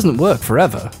 this doesn't work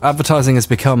forever. Advertising has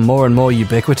become more and more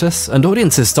ubiquitous, and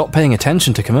audiences stop paying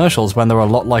attention to commercials when they're a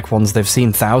lot like ones they've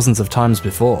seen thousands of times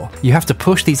before. You have to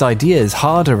push these ideas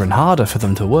harder and harder for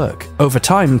them to work. Over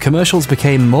time, commercials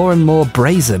became more and more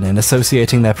brazen in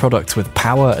associating their products with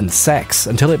power and sex,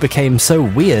 until it became so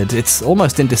weird it's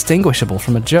almost indistinguishable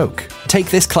from a joke. Take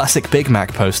this classic Big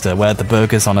Mac poster where the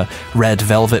burger's on a red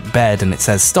velvet bed and it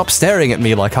says, "Stop staring at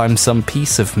me like I'm some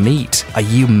piece of meat. Are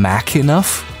you Mac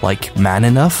enough? Like man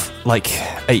enough? Like,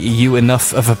 are you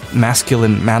enough of a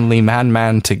masculine, manly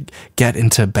man to get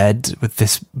into bed with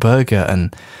this burger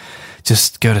and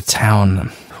just go to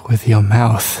town with your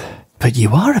mouth? But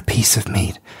you are a piece of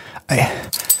meat.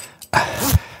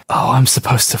 Oh, I'm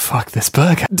supposed to fuck this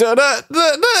burger."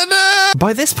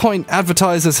 By this point,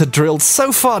 advertisers had drilled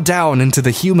so far down into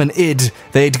the human id,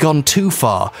 they'd gone too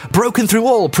far, broken through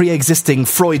all pre-existing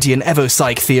Freudian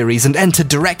evopsych theories and entered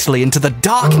directly into the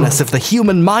darkness of the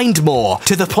human mind more,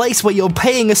 to the place where you're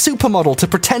paying a supermodel to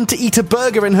pretend to eat a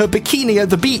burger in her bikini at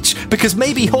the beach, because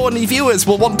maybe horny viewers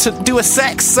will want to do a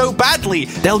sex so badly,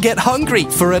 they'll get hungry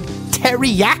for a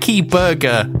teriyaki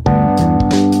burger.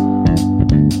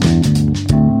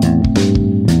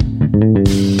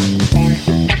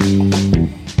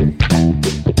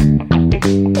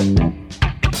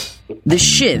 The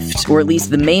shift, or at least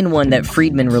the main one that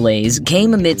Friedman relays,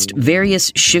 came amidst various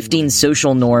shifting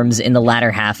social norms in the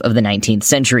latter half of the 19th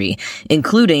century,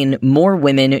 including more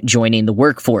women joining the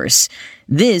workforce.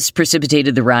 This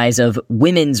precipitated the rise of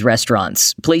women's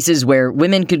restaurants, places where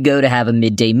women could go to have a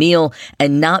midday meal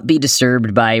and not be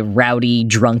disturbed by rowdy,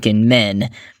 drunken men.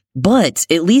 But,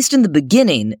 at least in the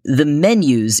beginning, the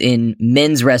menus in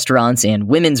men's restaurants and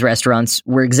women's restaurants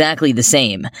were exactly the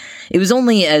same. It was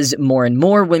only as more and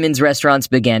more women's restaurants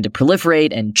began to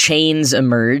proliferate and chains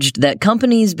emerged that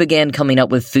companies began coming up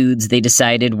with foods they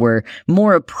decided were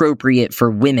more appropriate for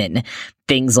women.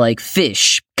 Things like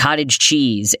fish, cottage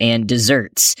cheese, and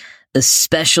desserts.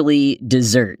 Especially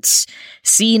desserts.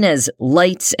 Seen as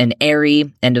light and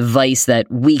airy and a vice that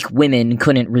weak women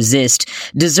couldn't resist,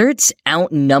 desserts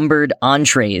outnumbered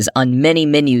entrees on many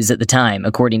menus at the time,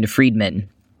 according to Friedman.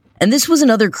 And this was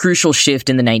another crucial shift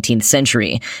in the 19th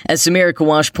century. As Samira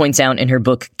Kawash points out in her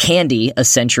book Candy, A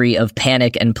Century of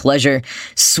Panic and Pleasure,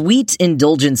 sweet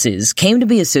indulgences came to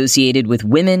be associated with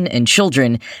women and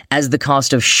children as the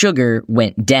cost of sugar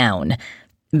went down.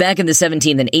 Back in the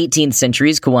 17th and 18th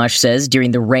centuries, Kawash says,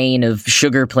 during the reign of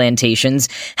sugar plantations,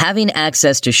 having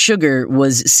access to sugar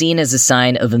was seen as a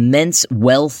sign of immense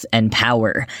wealth and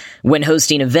power. When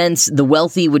hosting events, the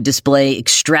wealthy would display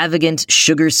extravagant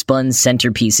sugar-spun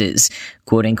centerpieces.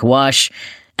 Quoting Kawash,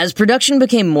 As production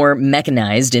became more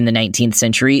mechanized in the 19th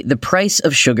century, the price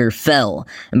of sugar fell.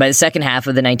 And by the second half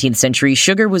of the 19th century,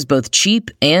 sugar was both cheap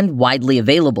and widely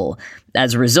available.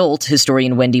 As a result,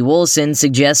 historian Wendy Wollaston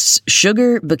suggests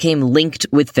sugar became linked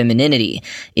with femininity.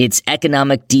 Its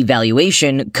economic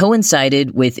devaluation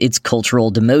coincided with its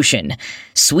cultural demotion.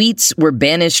 Sweets were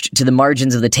banished to the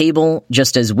margins of the table,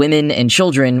 just as women and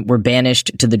children were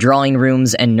banished to the drawing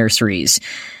rooms and nurseries.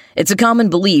 It's a common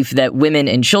belief that women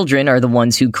and children are the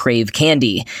ones who crave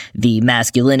candy. The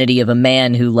masculinity of a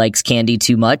man who likes candy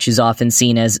too much is often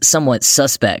seen as somewhat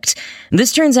suspect.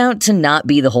 This turns out to not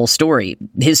be the whole story.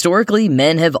 Historically,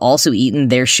 men have also eaten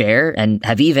their share and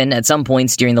have even, at some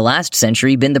points during the last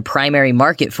century, been the primary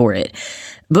market for it.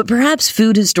 But perhaps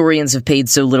food historians have paid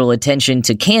so little attention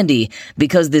to candy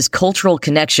because this cultural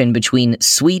connection between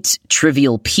sweet,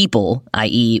 trivial people,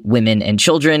 i.e. women and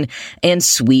children, and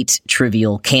sweet,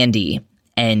 trivial candy.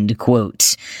 End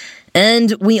quote.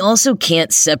 And we also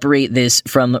can't separate this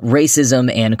from racism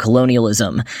and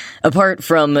colonialism. Apart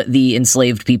from the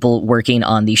enslaved people working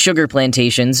on the sugar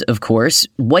plantations, of course,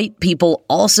 white people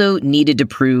also needed to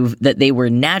prove that they were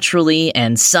naturally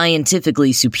and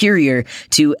scientifically superior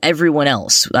to everyone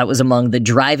else. That was among the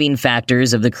driving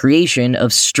factors of the creation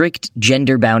of strict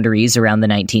gender boundaries around the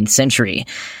 19th century.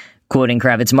 Quoting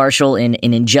Kravitz Marshall in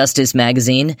An Injustice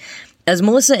magazine, as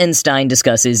Melissa N. Stein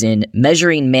discusses in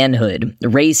Measuring Manhood,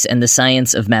 Race and the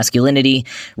Science of Masculinity,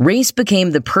 race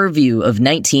became the purview of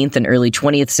 19th and early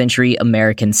 20th century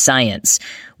American science.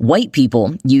 White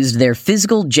people used their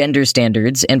physical gender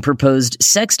standards and proposed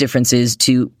sex differences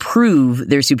to prove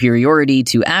their superiority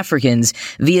to Africans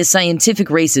via scientific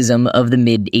racism of the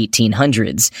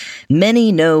mid-1800s.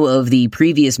 Many know of the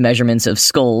previous measurements of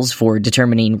skulls for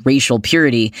determining racial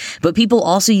purity, but people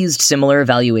also used similar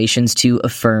evaluations to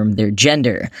affirm their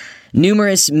gender.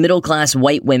 Numerous middle-class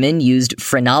white women used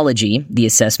phrenology, the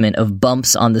assessment of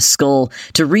bumps on the skull,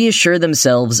 to reassure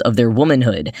themselves of their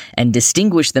womanhood and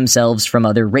distinguish themselves from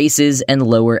other races and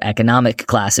lower economic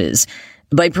classes.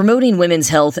 By promoting women's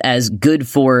health as good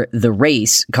for the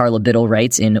race, Carla Biddle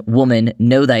writes in Woman,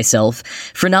 Know Thyself,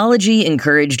 phrenology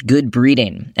encouraged good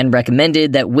breeding and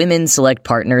recommended that women select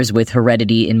partners with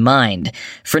heredity in mind.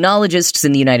 Phrenologists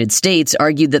in the United States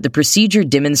argued that the procedure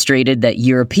demonstrated that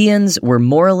Europeans were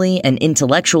morally and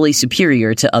intellectually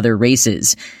superior to other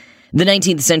races. The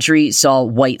 19th century saw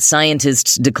white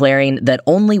scientists declaring that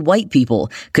only white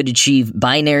people could achieve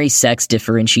binary sex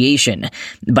differentiation.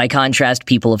 By contrast,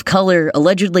 people of color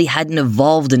allegedly hadn't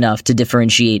evolved enough to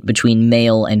differentiate between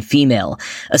male and female.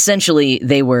 Essentially,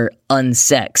 they were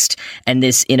unsexed, and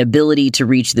this inability to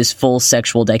reach this full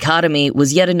sexual dichotomy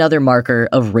was yet another marker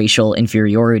of racial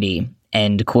inferiority.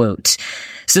 End quote.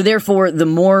 So therefore, the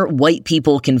more white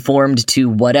people conformed to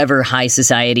whatever high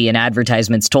society and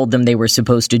advertisements told them they were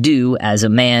supposed to do as a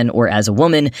man or as a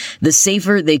woman, the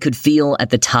safer they could feel at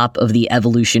the top of the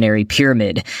evolutionary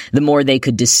pyramid, the more they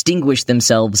could distinguish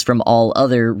themselves from all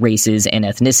other races and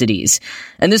ethnicities.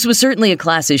 And this was certainly a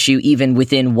class issue even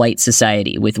within white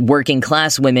society, with working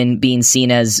class women being seen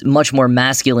as much more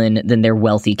masculine than their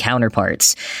wealthy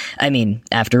counterparts. I mean,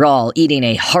 after all, eating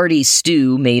a hearty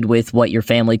stew made with what your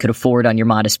family could afford on your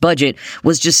modest budget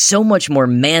was just so much more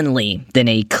manly than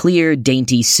a clear,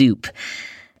 dainty soup.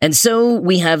 And so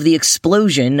we have the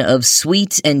explosion of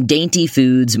sweet and dainty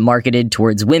foods marketed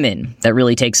towards women. That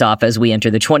really takes off as we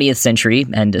enter the 20th century,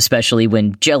 and especially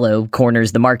when Jell-O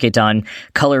corners the market on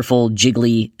colorful,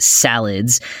 jiggly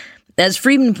salads. As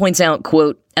Friedman points out,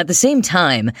 quote, at the same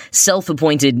time,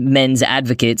 self-appointed men's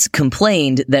advocates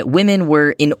complained that women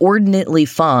were inordinately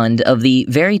fond of the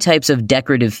very types of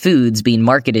decorative foods being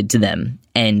marketed to them,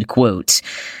 end quote.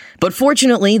 But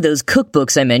fortunately, those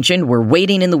cookbooks I mentioned were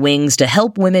waiting in the wings to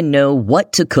help women know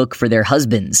what to cook for their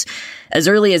husbands. As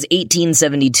early as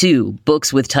 1872,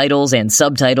 books with titles and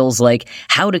subtitles like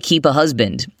How to Keep a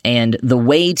Husband and The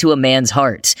Way to a Man's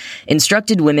Heart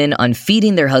instructed women on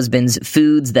feeding their husbands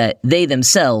foods that they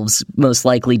themselves most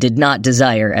likely did not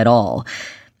desire at all.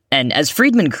 And as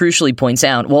Friedman crucially points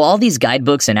out, while all these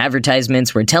guidebooks and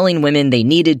advertisements were telling women they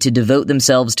needed to devote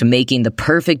themselves to making the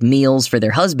perfect meals for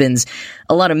their husbands,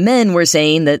 a lot of men were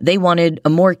saying that they wanted a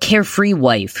more carefree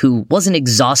wife who wasn't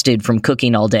exhausted from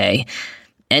cooking all day.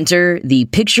 Enter the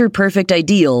picture-perfect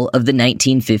ideal of the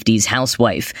 1950s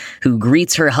housewife, who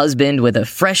greets her husband with a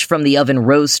fresh-from-the-oven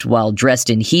roast while dressed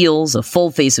in heels, a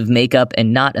full face of makeup,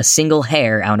 and not a single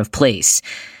hair out of place.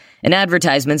 And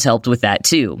advertisements helped with that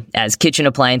too. As kitchen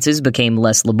appliances became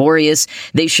less laborious,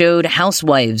 they showed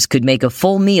housewives could make a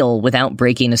full meal without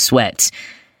breaking a sweat.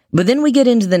 But then we get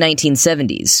into the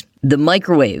 1970s. The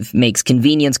microwave makes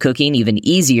convenience cooking even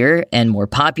easier and more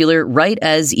popular right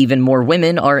as even more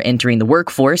women are entering the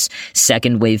workforce,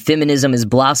 second-wave feminism is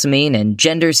blossoming, and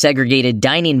gender-segregated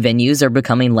dining venues are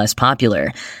becoming less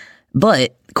popular.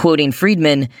 But, quoting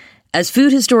Friedman, as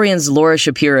food historians Laura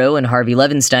Shapiro and Harvey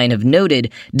Levenstein have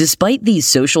noted, despite these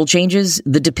social changes,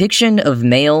 the depiction of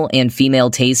male and female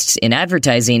tastes in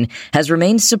advertising has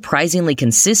remained surprisingly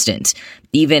consistent,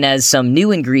 even as some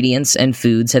new ingredients and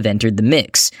foods have entered the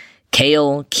mix.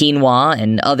 Kale, quinoa,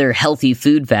 and other healthy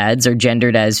food fads are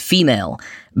gendered as female.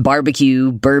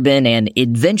 Barbecue, bourbon, and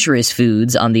adventurous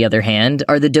foods, on the other hand,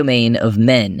 are the domain of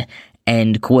men.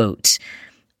 End quote.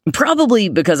 Probably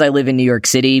because I live in New York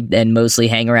City and mostly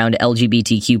hang around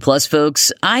LGBTQ+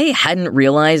 folks, I hadn't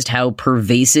realized how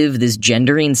pervasive this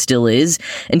gendering still is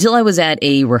until I was at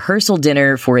a rehearsal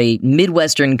dinner for a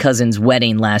Midwestern cousin's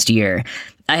wedding last year.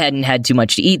 I hadn't had too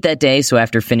much to eat that day, so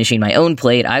after finishing my own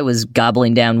plate, I was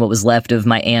gobbling down what was left of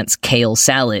my aunt's kale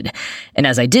salad. And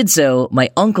as I did so, my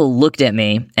uncle looked at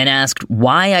me and asked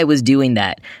why I was doing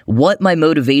that, what my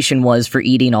motivation was for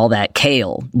eating all that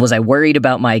kale. Was I worried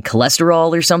about my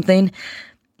cholesterol or something?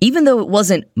 Even though it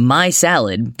wasn't my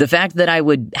salad, the fact that I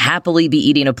would happily be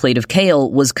eating a plate of kale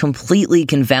was completely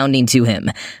confounding to him,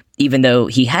 even though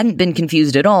he hadn't been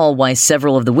confused at all why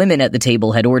several of the women at the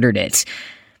table had ordered it.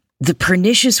 The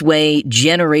pernicious way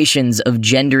generations of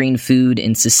gendering food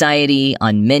in society,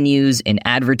 on menus, and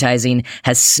advertising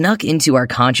has snuck into our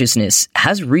consciousness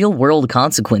has real-world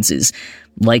consequences,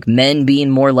 like men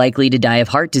being more likely to die of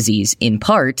heart disease, in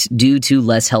part due to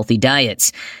less healthy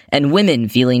diets, and women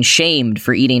feeling shamed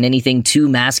for eating anything too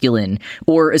masculine,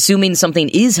 or assuming something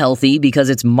is healthy because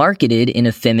it's marketed in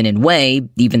a feminine way,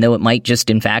 even though it might just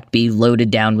in fact be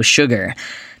loaded down with sugar.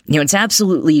 You know, it's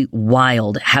absolutely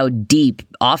wild how deep,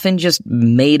 often just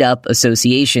made-up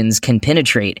associations can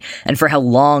penetrate, and for how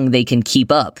long they can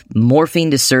keep up,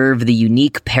 morphing to serve the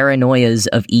unique paranoias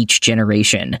of each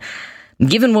generation.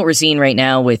 Given what we're seeing right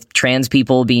now with trans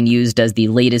people being used as the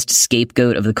latest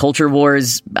scapegoat of the culture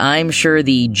wars, I'm sure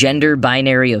the gender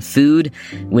binary of food,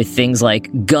 with things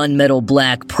like gunmetal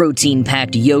black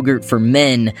protein-packed yogurt for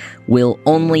men, will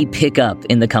only pick up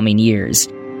in the coming years.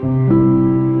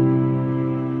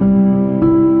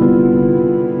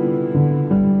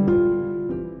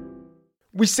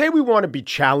 We say we want to be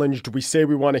challenged, we say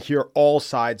we want to hear all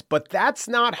sides, but that's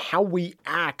not how we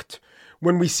act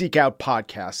when we seek out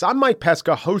podcasts. I'm Mike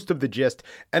Pesca, host of The Gist,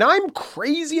 and I'm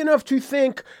crazy enough to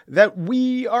think that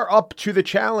we are up to the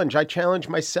challenge. I challenge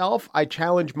myself, I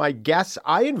challenge my guests,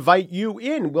 I invite you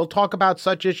in. We'll talk about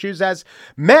such issues as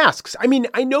masks. I mean,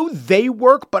 I know they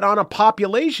work, but on a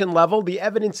population level, the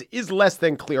evidence is less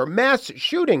than clear. Mass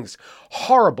shootings,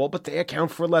 horrible, but they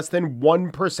account for less than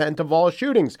 1% of all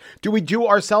shootings. Do we do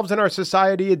ourselves and our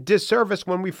society a disservice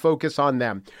when we focus on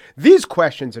them? These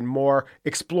questions and more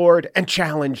explored and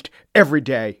challenged every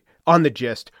day on The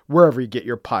Gist, wherever you get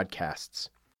your podcasts.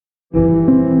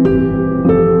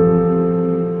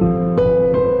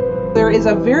 There is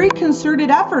a very concerted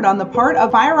effort on the part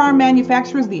of firearm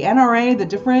manufacturers, the NRA, the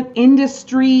different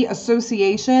industry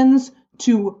associations,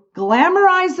 to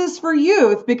glamorize this for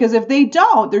youth, because if they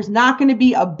don't, there's not going to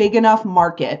be a big enough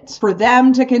market for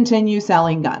them to continue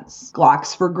selling guns.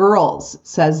 Glocks for Girls,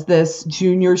 says this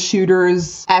junior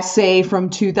shooters essay from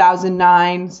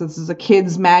 2009. So this is a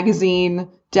kids magazine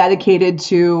dedicated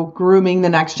to grooming the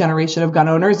next generation of gun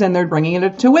owners, and they're bringing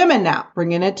it to women now,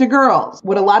 bringing it to girls.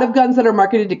 With a lot of guns that are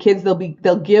marketed to kids,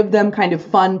 they'll give them kind of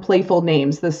fun, playful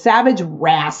names. The Savage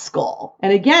Rascal.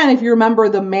 And again, if you remember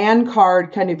the man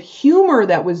card kind of humor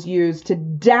that was used to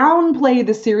downplay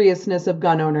the seriousness of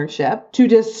gun ownership, to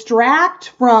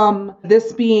distract from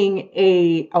this being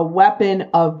a weapon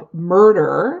of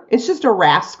murder, it's just a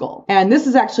rascal. And this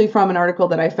is actually from an article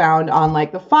that I found on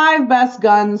like the 5 best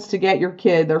guns to get your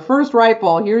kid their first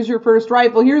rifle. Here's your first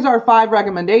rifle. Here's our 5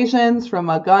 recommendations from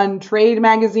a gun trade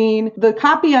magazine. The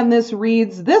copy on this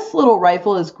reads, "This little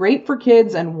rifle is great for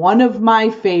kids and one of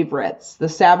my favorites. The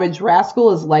Savage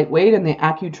Rascal is lightweight and the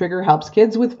AccuTrigger helps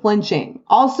kids with flinching.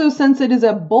 Also, since it is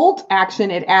a bolt action,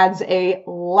 it adds a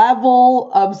level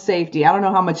of safety." I don't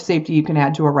know how much safety you can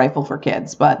add to a rifle for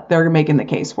kids, but they're making the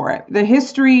case for it. The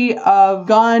history of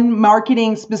gun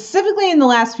marketing, specifically in the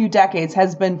last few decades,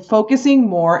 has been focusing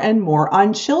more and more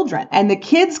on children. And the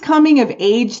kids coming of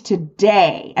age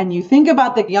today, and you think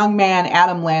about the young man,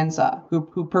 Adam Lanza, who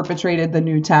perpetrated the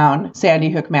Newtown Sandy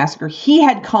Hook massacre, he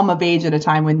had come of age at a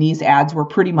time when these ads were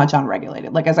pretty much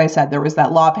unregulated. Like, as I said, there was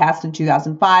that law passed in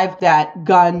 2005 that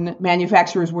gun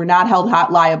manufacturers were not held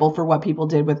liable for what people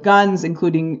did with guns,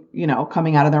 including,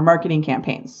 coming out of their marketing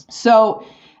campaigns. So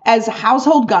As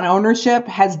household gun ownership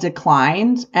has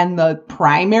declined and the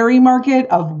primary market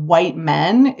of white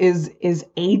men is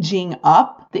aging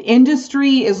up, the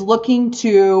industry is looking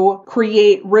to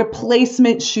create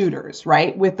replacement shooters,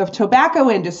 right? With the tobacco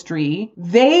industry,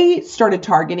 they started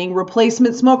targeting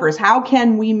replacement smokers. How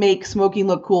can we make smoking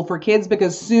look cool for kids?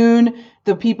 Because soon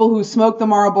the people who smoke the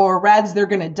Marlboro Reds, they're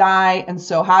going to die. And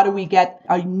so how do we get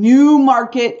a new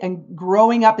market and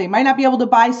growing up? They might not be able to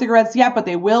buy cigarettes yet, but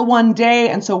they will one day.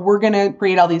 And so we're going to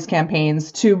create all these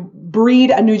campaigns to breed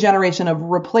a new generation of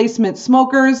replacement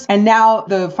smokers. And now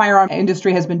the firearm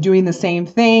industry has been doing the same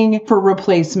thing for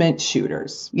replacement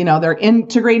shooters. You know, they're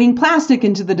integrating plastic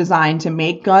into the design to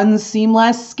make guns seem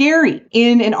less scary.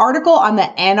 In an article on the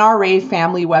NRA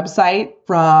family website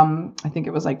from, I think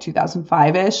it was like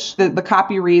 2005-ish, the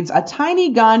copy reads, "A tiny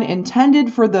gun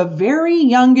intended for the very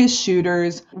youngest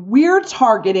shooters. We're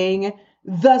targeting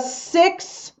the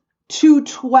 6 to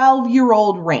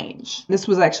 12-year-old range." This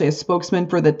was actually a spokesman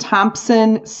for the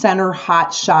Thompson Center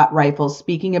Hot Shot Rifles,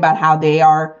 speaking about how they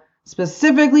are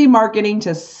specifically marketing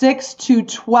to 6 to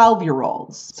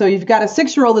 12-year-olds. So you've got a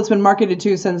 6-year-old that's been marketed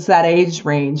to since that age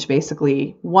range,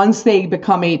 basically. Once they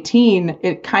become 18,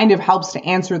 it kind of helps to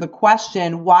answer the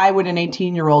question, why would an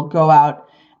 18-year-old go out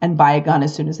and buy a gun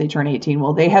as soon as they turn 18?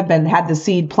 Well, they have had the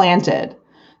seed planted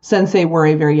since they were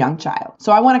a very young child.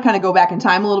 So I want to kind of go back in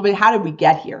time a little bit. How did we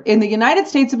get here? In the United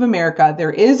States of America, there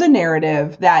is a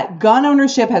narrative that gun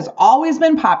ownership has always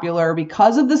been popular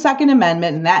because of the Second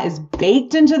Amendment, and that is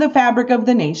baked into the fabric of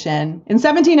the nation. In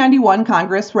 1791,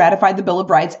 Congress ratified the Bill of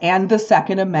Rights and the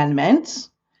Second Amendment.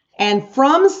 And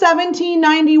from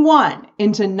 1791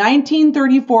 into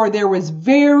 1934, there was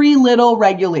very little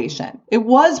regulation. It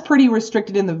was pretty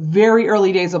restricted in the very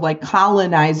early days of like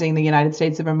colonizing the United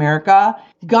States of America.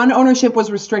 Gun ownership was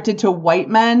restricted to white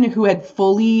men who had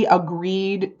fully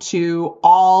agreed to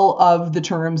all of the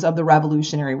terms of the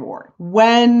Revolutionary War.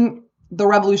 When the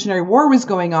Revolutionary War was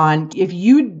going on, if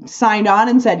you signed on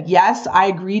and said, yes, I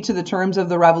agree to the terms of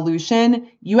the revolution,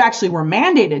 you actually were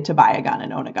mandated to buy a gun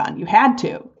and own a gun. You had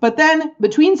to. But then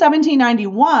between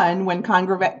 1791, when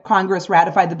Congress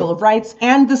ratified the Bill of Rights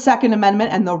and the Second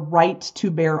Amendment and the right to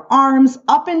bear arms,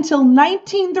 up until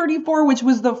 1934, which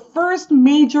was the first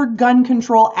major gun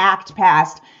control act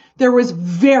passed, there was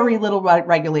very little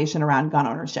regulation around gun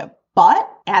ownership. But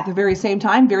at the very same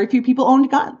time, very few people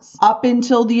owned guns. Up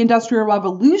until the Industrial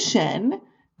Revolution,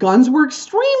 guns were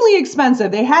extremely expensive.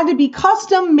 They had to be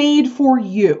custom made for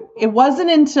you. It wasn't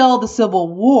until the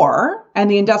Civil War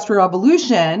and the Industrial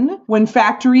Revolution when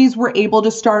factories were able to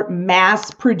start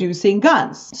mass producing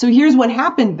guns. So here's what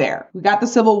happened there. We got the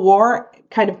Civil War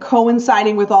kind of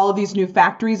coinciding with all of these new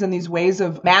factories and these ways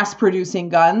of mass producing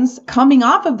guns. Coming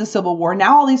off of the Civil War,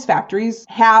 now all these factories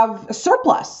have a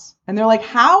surplus. And they're like,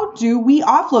 how do we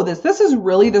offload this? This is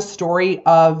really the story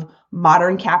of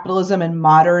modern capitalism and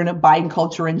modern buying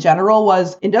culture in general.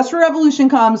 Was Industrial Revolution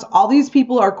comes, all these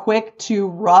people are quick to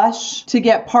rush to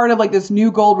get part of like this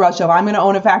new gold rush of I'm going to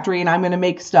own a factory and I'm going to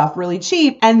make stuff really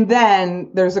cheap. And then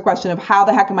there's the question of how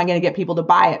the heck am I going to get people to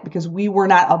buy it? Because we were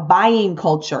not a buying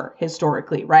culture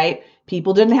historically, right?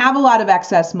 People didn't have a lot of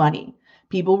excess money.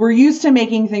 People were used to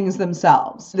making things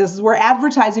themselves. This is where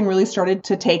advertising really started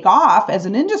to take off as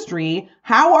an industry.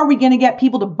 How are we going to get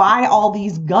people to buy all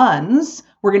these guns?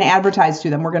 We're going to advertise to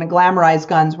them. We're going to glamorize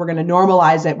guns. We're going to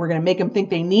normalize it. We're going to make them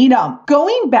think they need them.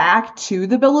 Going back to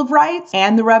the Bill of Rights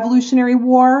and the Revolutionary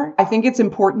War, I think it's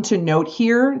important to note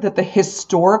here that the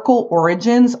historical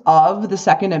origins of the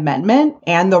Second Amendment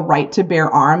and the right to bear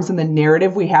arms and the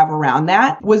narrative we have around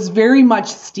that was very much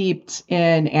steeped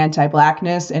in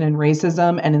anti-Blackness and in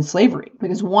racism and in slavery.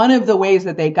 Because one of the ways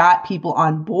that they got people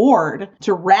on board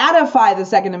to ratify the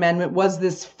Second Amendment was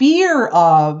this fear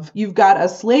of, you've got a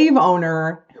slave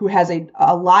owner who has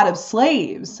a lot of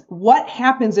slaves. What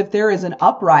happens if there is an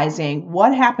uprising?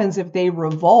 What happens if they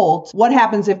revolt? What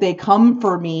happens if they come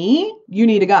for me? You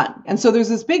need a gun. And so there's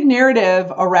this big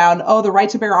narrative around, oh, the right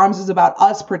to bear arms is about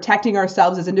us protecting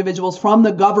ourselves as individuals from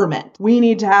the government. We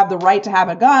need to have the right to have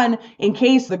a gun in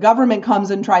case the government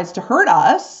comes and tries to hurt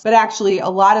us. But actually, a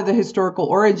lot of the historical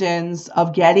origins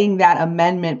of getting that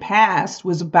amendment passed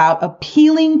was about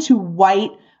appealing to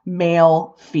white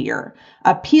male fear,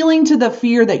 appealing to the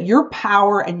fear that your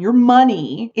power and your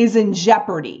money is in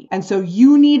jeopardy. And so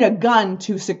you need a gun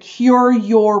to secure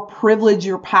your privilege,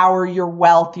 your power, your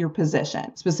wealth, your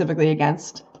position, specifically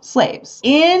against slaves.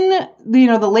 In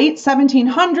the late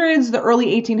 1700s, the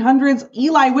early 1800s,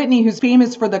 Eli Whitney, who's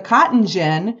famous for the cotton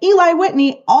gin, Eli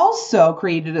Whitney also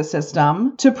created a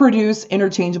system to produce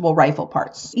interchangeable rifle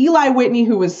parts. Eli Whitney,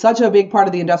 who was such a big part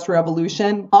of the Industrial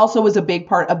Revolution, also was a big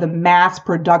part of the mass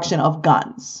production of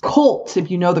guns. Colt, if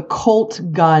you know the Colt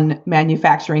gun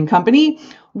manufacturing company,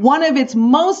 one of its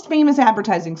most famous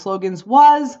advertising slogans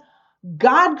was,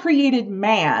 "God created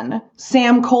man,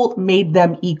 Sam Colt made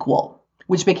them equal,"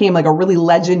 which became like a really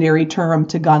legendary term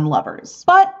to gun lovers.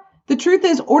 But the truth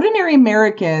is, ordinary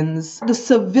Americans, the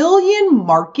civilian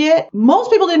market,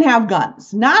 most people didn't have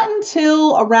guns. Not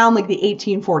until around like the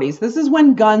 1840s. This is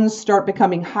when guns start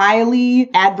becoming highly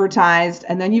advertised.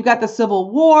 And then you've got the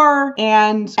Civil War.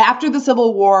 And after the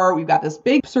Civil War, we've got this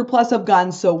big surplus of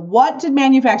guns. So what did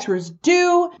manufacturers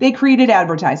do? They created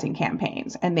advertising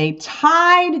campaigns. And they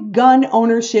tied gun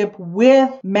ownership with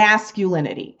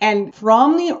masculinity. And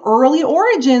from the early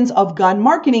origins of gun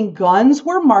marketing, guns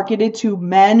were marketed to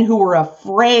men who were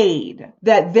afraid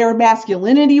that their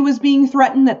masculinity was being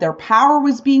threatened, that their power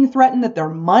was being threatened, that their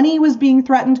money was being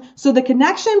threatened. So the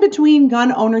connection between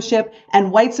gun ownership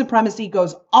and white supremacy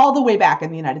goes all the way back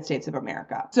in the United States of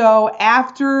America. So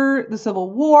after the Civil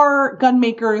War, gun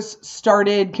makers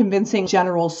started convincing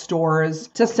general stores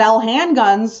to sell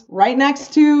handguns right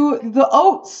next to the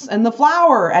oats and the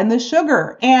flour and the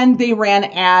sugar. And they ran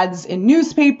ads in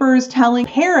newspapers telling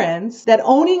parents that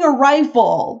owning a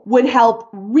rifle would help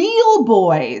real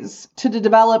boys to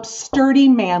develop sturdy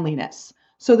manliness.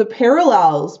 So the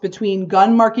parallels between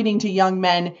gun marketing to young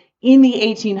men in the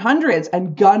 1800s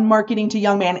and gun marketing to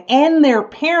young men and their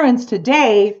parents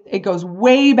today, it goes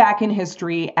way back in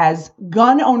history as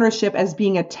gun ownership as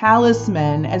being a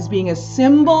talisman, as being a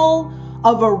symbol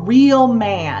of a real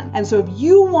man. And so if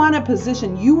you want a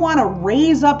position, you want to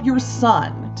raise up your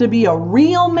son to be a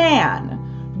real man,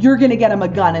 you're going to get him a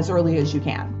gun as early as you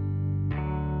can.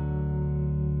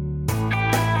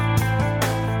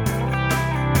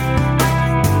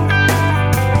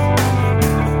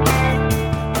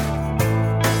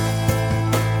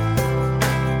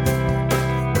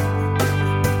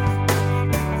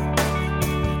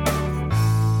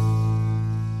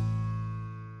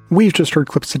 We've just heard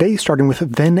clips today, starting with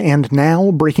Then and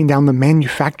Now, breaking down the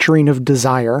manufacturing of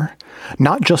desire.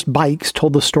 Not Just Bikes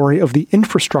told the story of the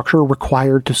infrastructure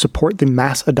required to support the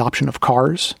mass adoption of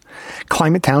cars.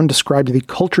 Climate Town described the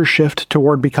culture shift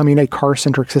toward becoming a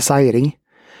car-centric society.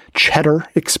 Cheddar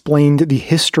explained the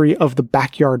history of the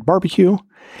backyard barbecue.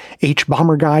 H.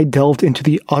 Bomber Guy delved into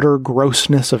the utter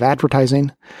grossness of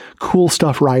advertising. Cool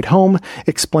Stuff Ride Home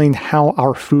explained how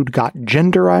our food got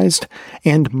genderized.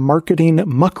 And Marketing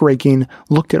Muckraking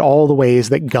looked at all the ways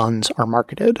that guns are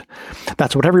marketed.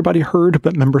 That's what everybody heard,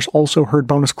 but members also heard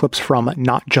bonus clips from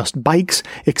Not Just Bikes,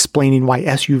 explaining why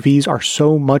SUVs are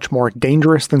so much more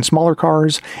dangerous than smaller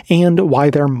cars, and why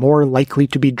they're more likely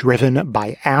to be driven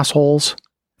by assholes.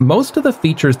 Most of the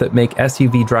features that make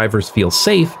SUV drivers feel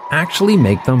safe actually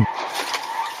make them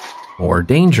more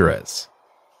dangerous.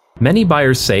 Many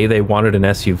buyers say they wanted an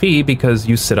SUV because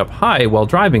you sit up high while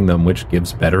driving them, which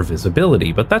gives better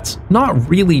visibility, but that's not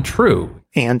really true.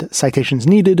 And Citations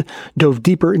Needed dove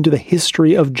deeper into the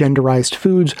history of genderized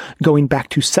foods, going back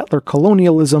to settler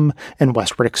colonialism and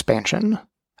westward expansion.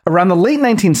 Around the late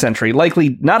 19th century,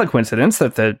 likely not a coincidence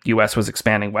that the US was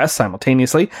expanding west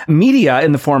simultaneously, media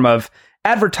in the form of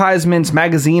advertisements,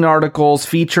 magazine articles,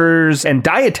 features, and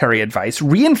dietary advice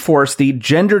reinforce the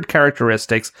gendered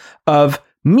characteristics of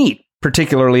meat,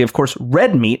 particularly, of course,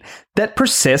 red meat, that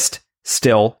persist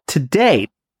still today.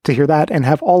 To hear that and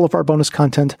have all of our bonus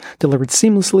content delivered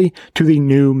seamlessly to the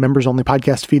new members-only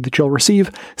podcast feed that you'll receive,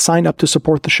 sign up to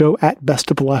support the show at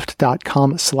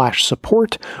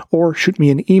bestoftheleft.com/support, or shoot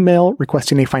me an email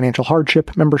requesting a financial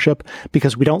hardship membership,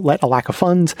 because we don't let a lack of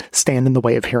funds stand in the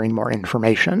way of hearing more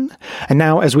information. And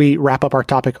now, as we wrap up our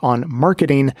topic on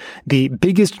marketing, the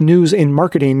biggest news in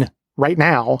marketing right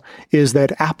now is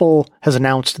that Apple has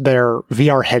announced their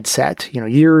VR headset,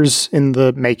 years in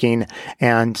the making,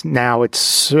 and now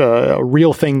it's a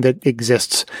real thing that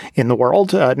exists in the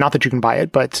world. Not that you can buy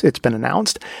it, but it's been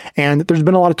announced. And there's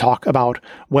been a lot of talk about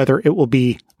whether it will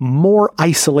be more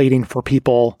isolating for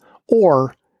people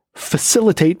or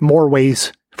facilitate more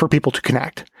ways for people to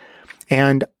connect.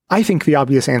 And I think the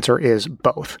obvious answer is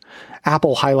both.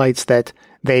 Apple highlights that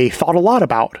they thought a lot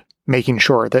about making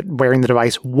sure that wearing the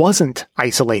device wasn't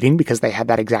isolating, because they had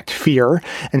that exact fear.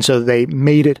 And so they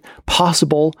made it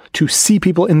possible to see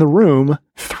people in the room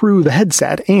through the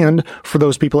headset, and for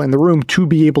those people in the room to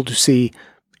be able to see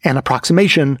an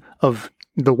approximation of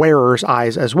the wearer's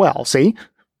eyes as well. See?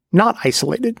 Not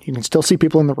isolated. You can still see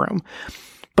people in the room.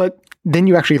 But then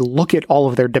you actually look at all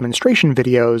of their demonstration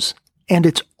videos, and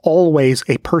it's always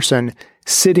a person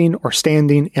sitting or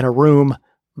standing in a room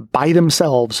by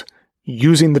themselves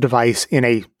using the device in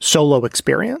a solo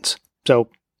experience. So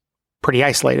pretty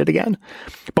isolated again.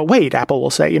 But wait, Apple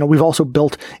will say, we've also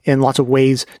built in lots of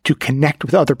ways to connect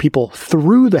with other people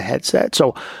through the headset.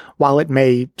 So while it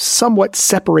may somewhat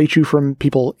separate you from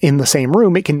people in the same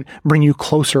room, it can bring you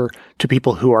closer to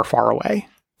people who are far away.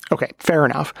 Okay, fair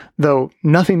enough. Though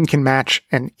nothing can match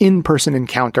an in-person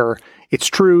encounter, it's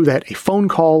true that a phone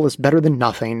call is better than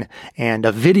nothing, and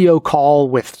a video call,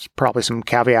 with probably some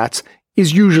caveats,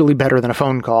 is usually better than a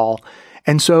phone call.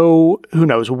 And so, who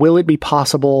knows, will it be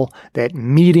possible that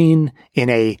meeting in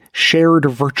a shared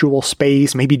virtual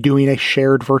space, maybe doing a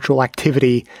shared virtual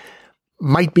activity,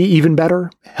 might be even better?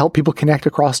 Help people connect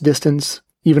across distance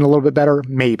even a little bit better?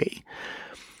 Maybe.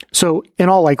 So, in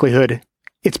all likelihood,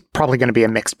 it's probably going to be a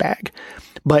mixed bag.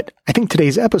 But I think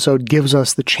today's episode gives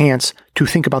us the chance to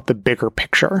think about the bigger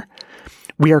picture.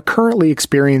 We are currently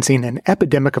experiencing an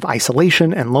epidemic of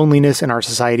isolation and loneliness in our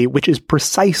society, which is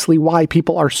precisely why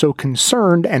people are so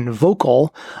concerned and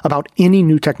vocal about any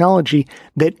new technology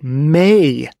that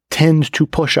may tend to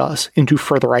push us into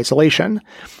further isolation,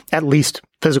 at least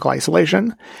physical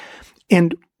isolation.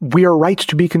 And we are right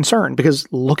to be concerned,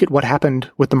 because look at what happened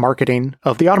with the marketing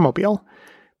of the automobile.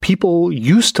 People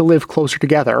used to live closer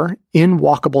together in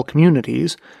walkable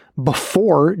communities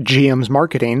before GM's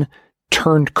marketing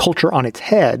turned culture on its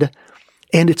head,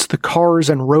 and it's the cars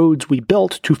and roads we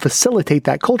built to facilitate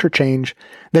that culture change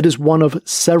that is one of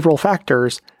several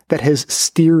factors that has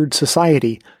steered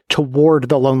society toward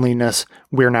the loneliness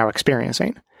we're now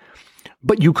experiencing.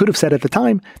 But you could have said at the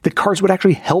time that cars would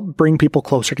actually help bring people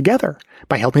closer together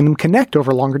by helping them connect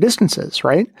over longer distances,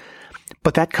 right?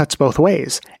 But that cuts both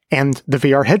ways, and the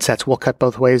VR headsets will cut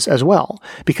both ways as well,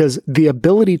 because the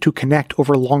ability to connect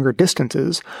over longer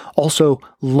distances also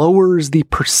lowers the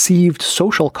perceived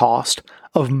social cost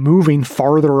of moving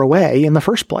farther away in the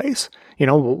first place.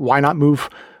 Why not move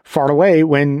far away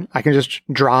when I can just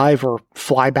drive or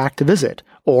fly back to visit?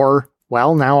 Or,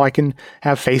 well, now I can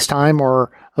have FaceTime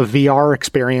or a VR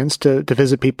experience to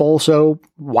visit people, so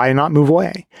why not move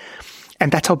away?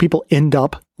 And that's how people end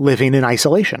up living in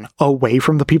isolation, away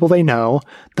from the people they know,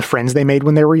 the friends they made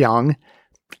when they were young.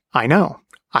 I know.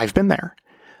 I've been there.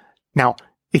 Now,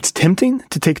 it's tempting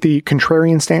to take the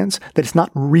contrarian stance that it's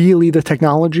not really the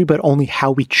technology, but only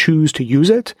how we choose to use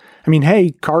it. I mean,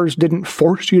 hey, cars didn't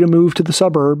force you to move to the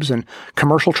suburbs, and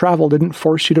commercial travel didn't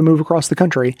force you to move across the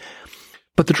country.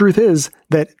 But the truth is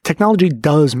that technology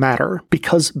does matter,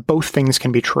 because both things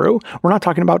can be true. We're not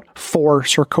talking about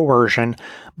force or coercion,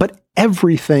 but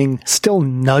everything still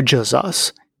nudges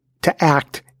us to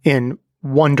act in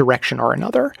one direction or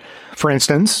another. For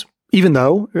instance, even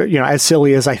though, as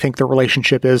silly as I think the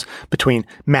relationship is between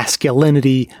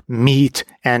masculinity, meat,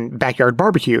 and backyard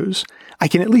barbecues, I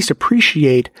can at least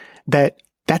appreciate that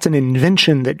that's an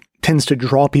invention that tends to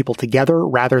draw people together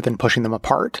rather than pushing them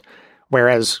apart.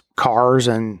 Whereas cars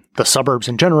and the suburbs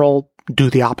in general do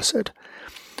the opposite.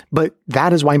 But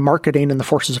that is why marketing and the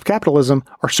forces of capitalism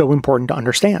are so important to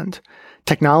understand.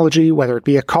 Technology, whether it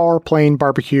be a car, plane,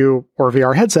 barbecue, or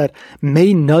VR headset,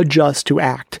 may nudge us to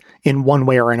act in one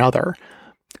way or another.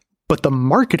 But the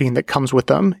marketing that comes with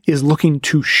them is looking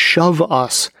to shove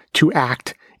us to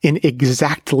act in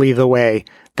exactly the way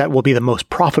that will be the most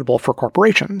profitable for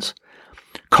corporations.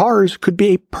 Cars could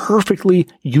be a perfectly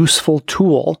useful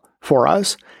tool for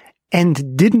us,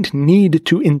 and didn't need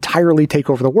to entirely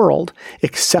take over the world,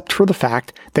 except for the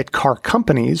fact that car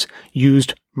companies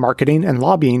used marketing and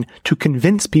lobbying to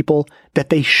convince people that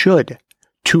they should,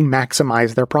 to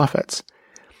maximize their profits.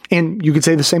 And you could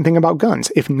say the same thing about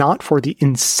guns. If not for the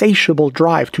insatiable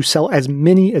drive to sell as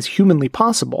many as humanly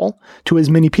possible to as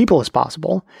many people as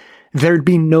possible, there'd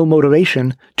be no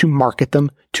motivation to market them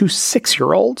to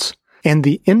 6-year-olds. And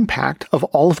the impact of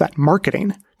all of that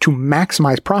marketing to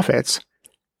maximize profits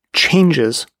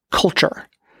changes culture.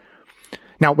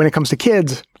 Now, when it comes to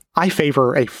kids, I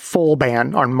favor a full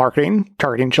ban on marketing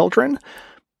targeting children.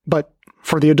 But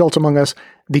for the adults among us,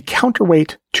 the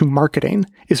counterweight to marketing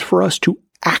is for us to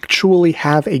actually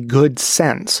have a good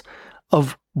sense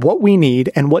of what we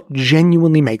need and what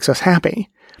genuinely makes us happy.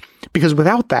 Because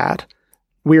without that,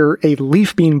 we're a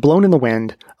leaf being blown in the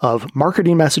wind of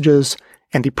marketing messages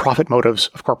and the profit motives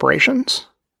of corporations.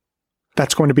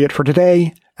 That's going to be it for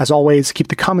today. As always, keep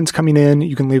the comments coming in.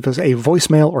 You can leave us a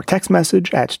voicemail or text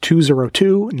message at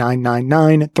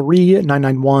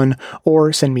 202-999-3991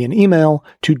 or send me an email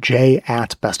to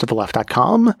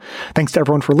j@bestoftheleft.com. Thanks to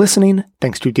everyone for listening.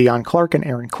 Thanks to Dion Clark and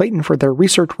Aaron Clayton for their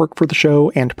research work for the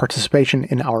show and participation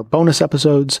in our bonus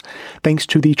episodes. Thanks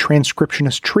to the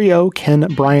transcriptionist trio, Ken,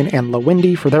 Brian, and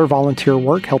LaWindy for their volunteer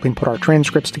work helping put our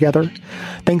transcripts together.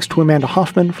 Thanks to Amanda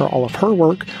Hoffman for all of her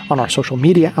work on our social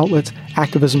media outlets,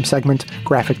 activism segment,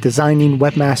 graphic designing,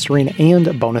 webmastering,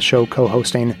 and bonus show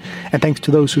co-hosting. And thanks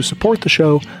to those who support the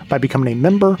show by becoming a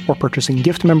member or purchasing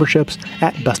gift memberships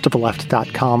at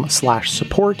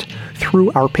bestoftheleft.com/support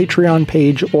through our Patreon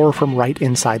page or from right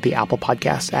inside the Apple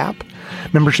Podcasts app.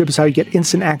 Membership is how you get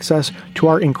instant access to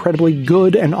our incredibly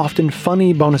good and often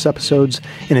funny bonus episodes,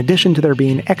 in addition to there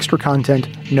being extra content,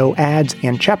 no ads,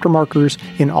 and chapter markers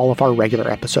in all of our regular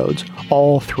episodes,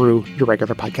 all through your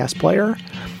regular podcast player.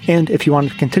 And if you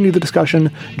want to continue the discussion,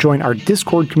 join our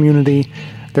Discord community.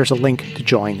 There's a link to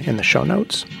join in the show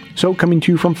notes. So, coming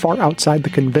to you from far outside the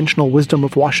conventional wisdom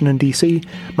of Washington, D.C.,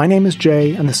 my name is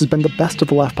Jay, and this has been the Best of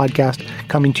the Left podcast,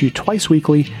 coming to you twice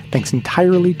weekly, thanks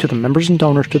entirely to the members and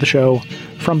donors to the show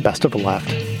from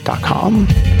bestoftheleft.com.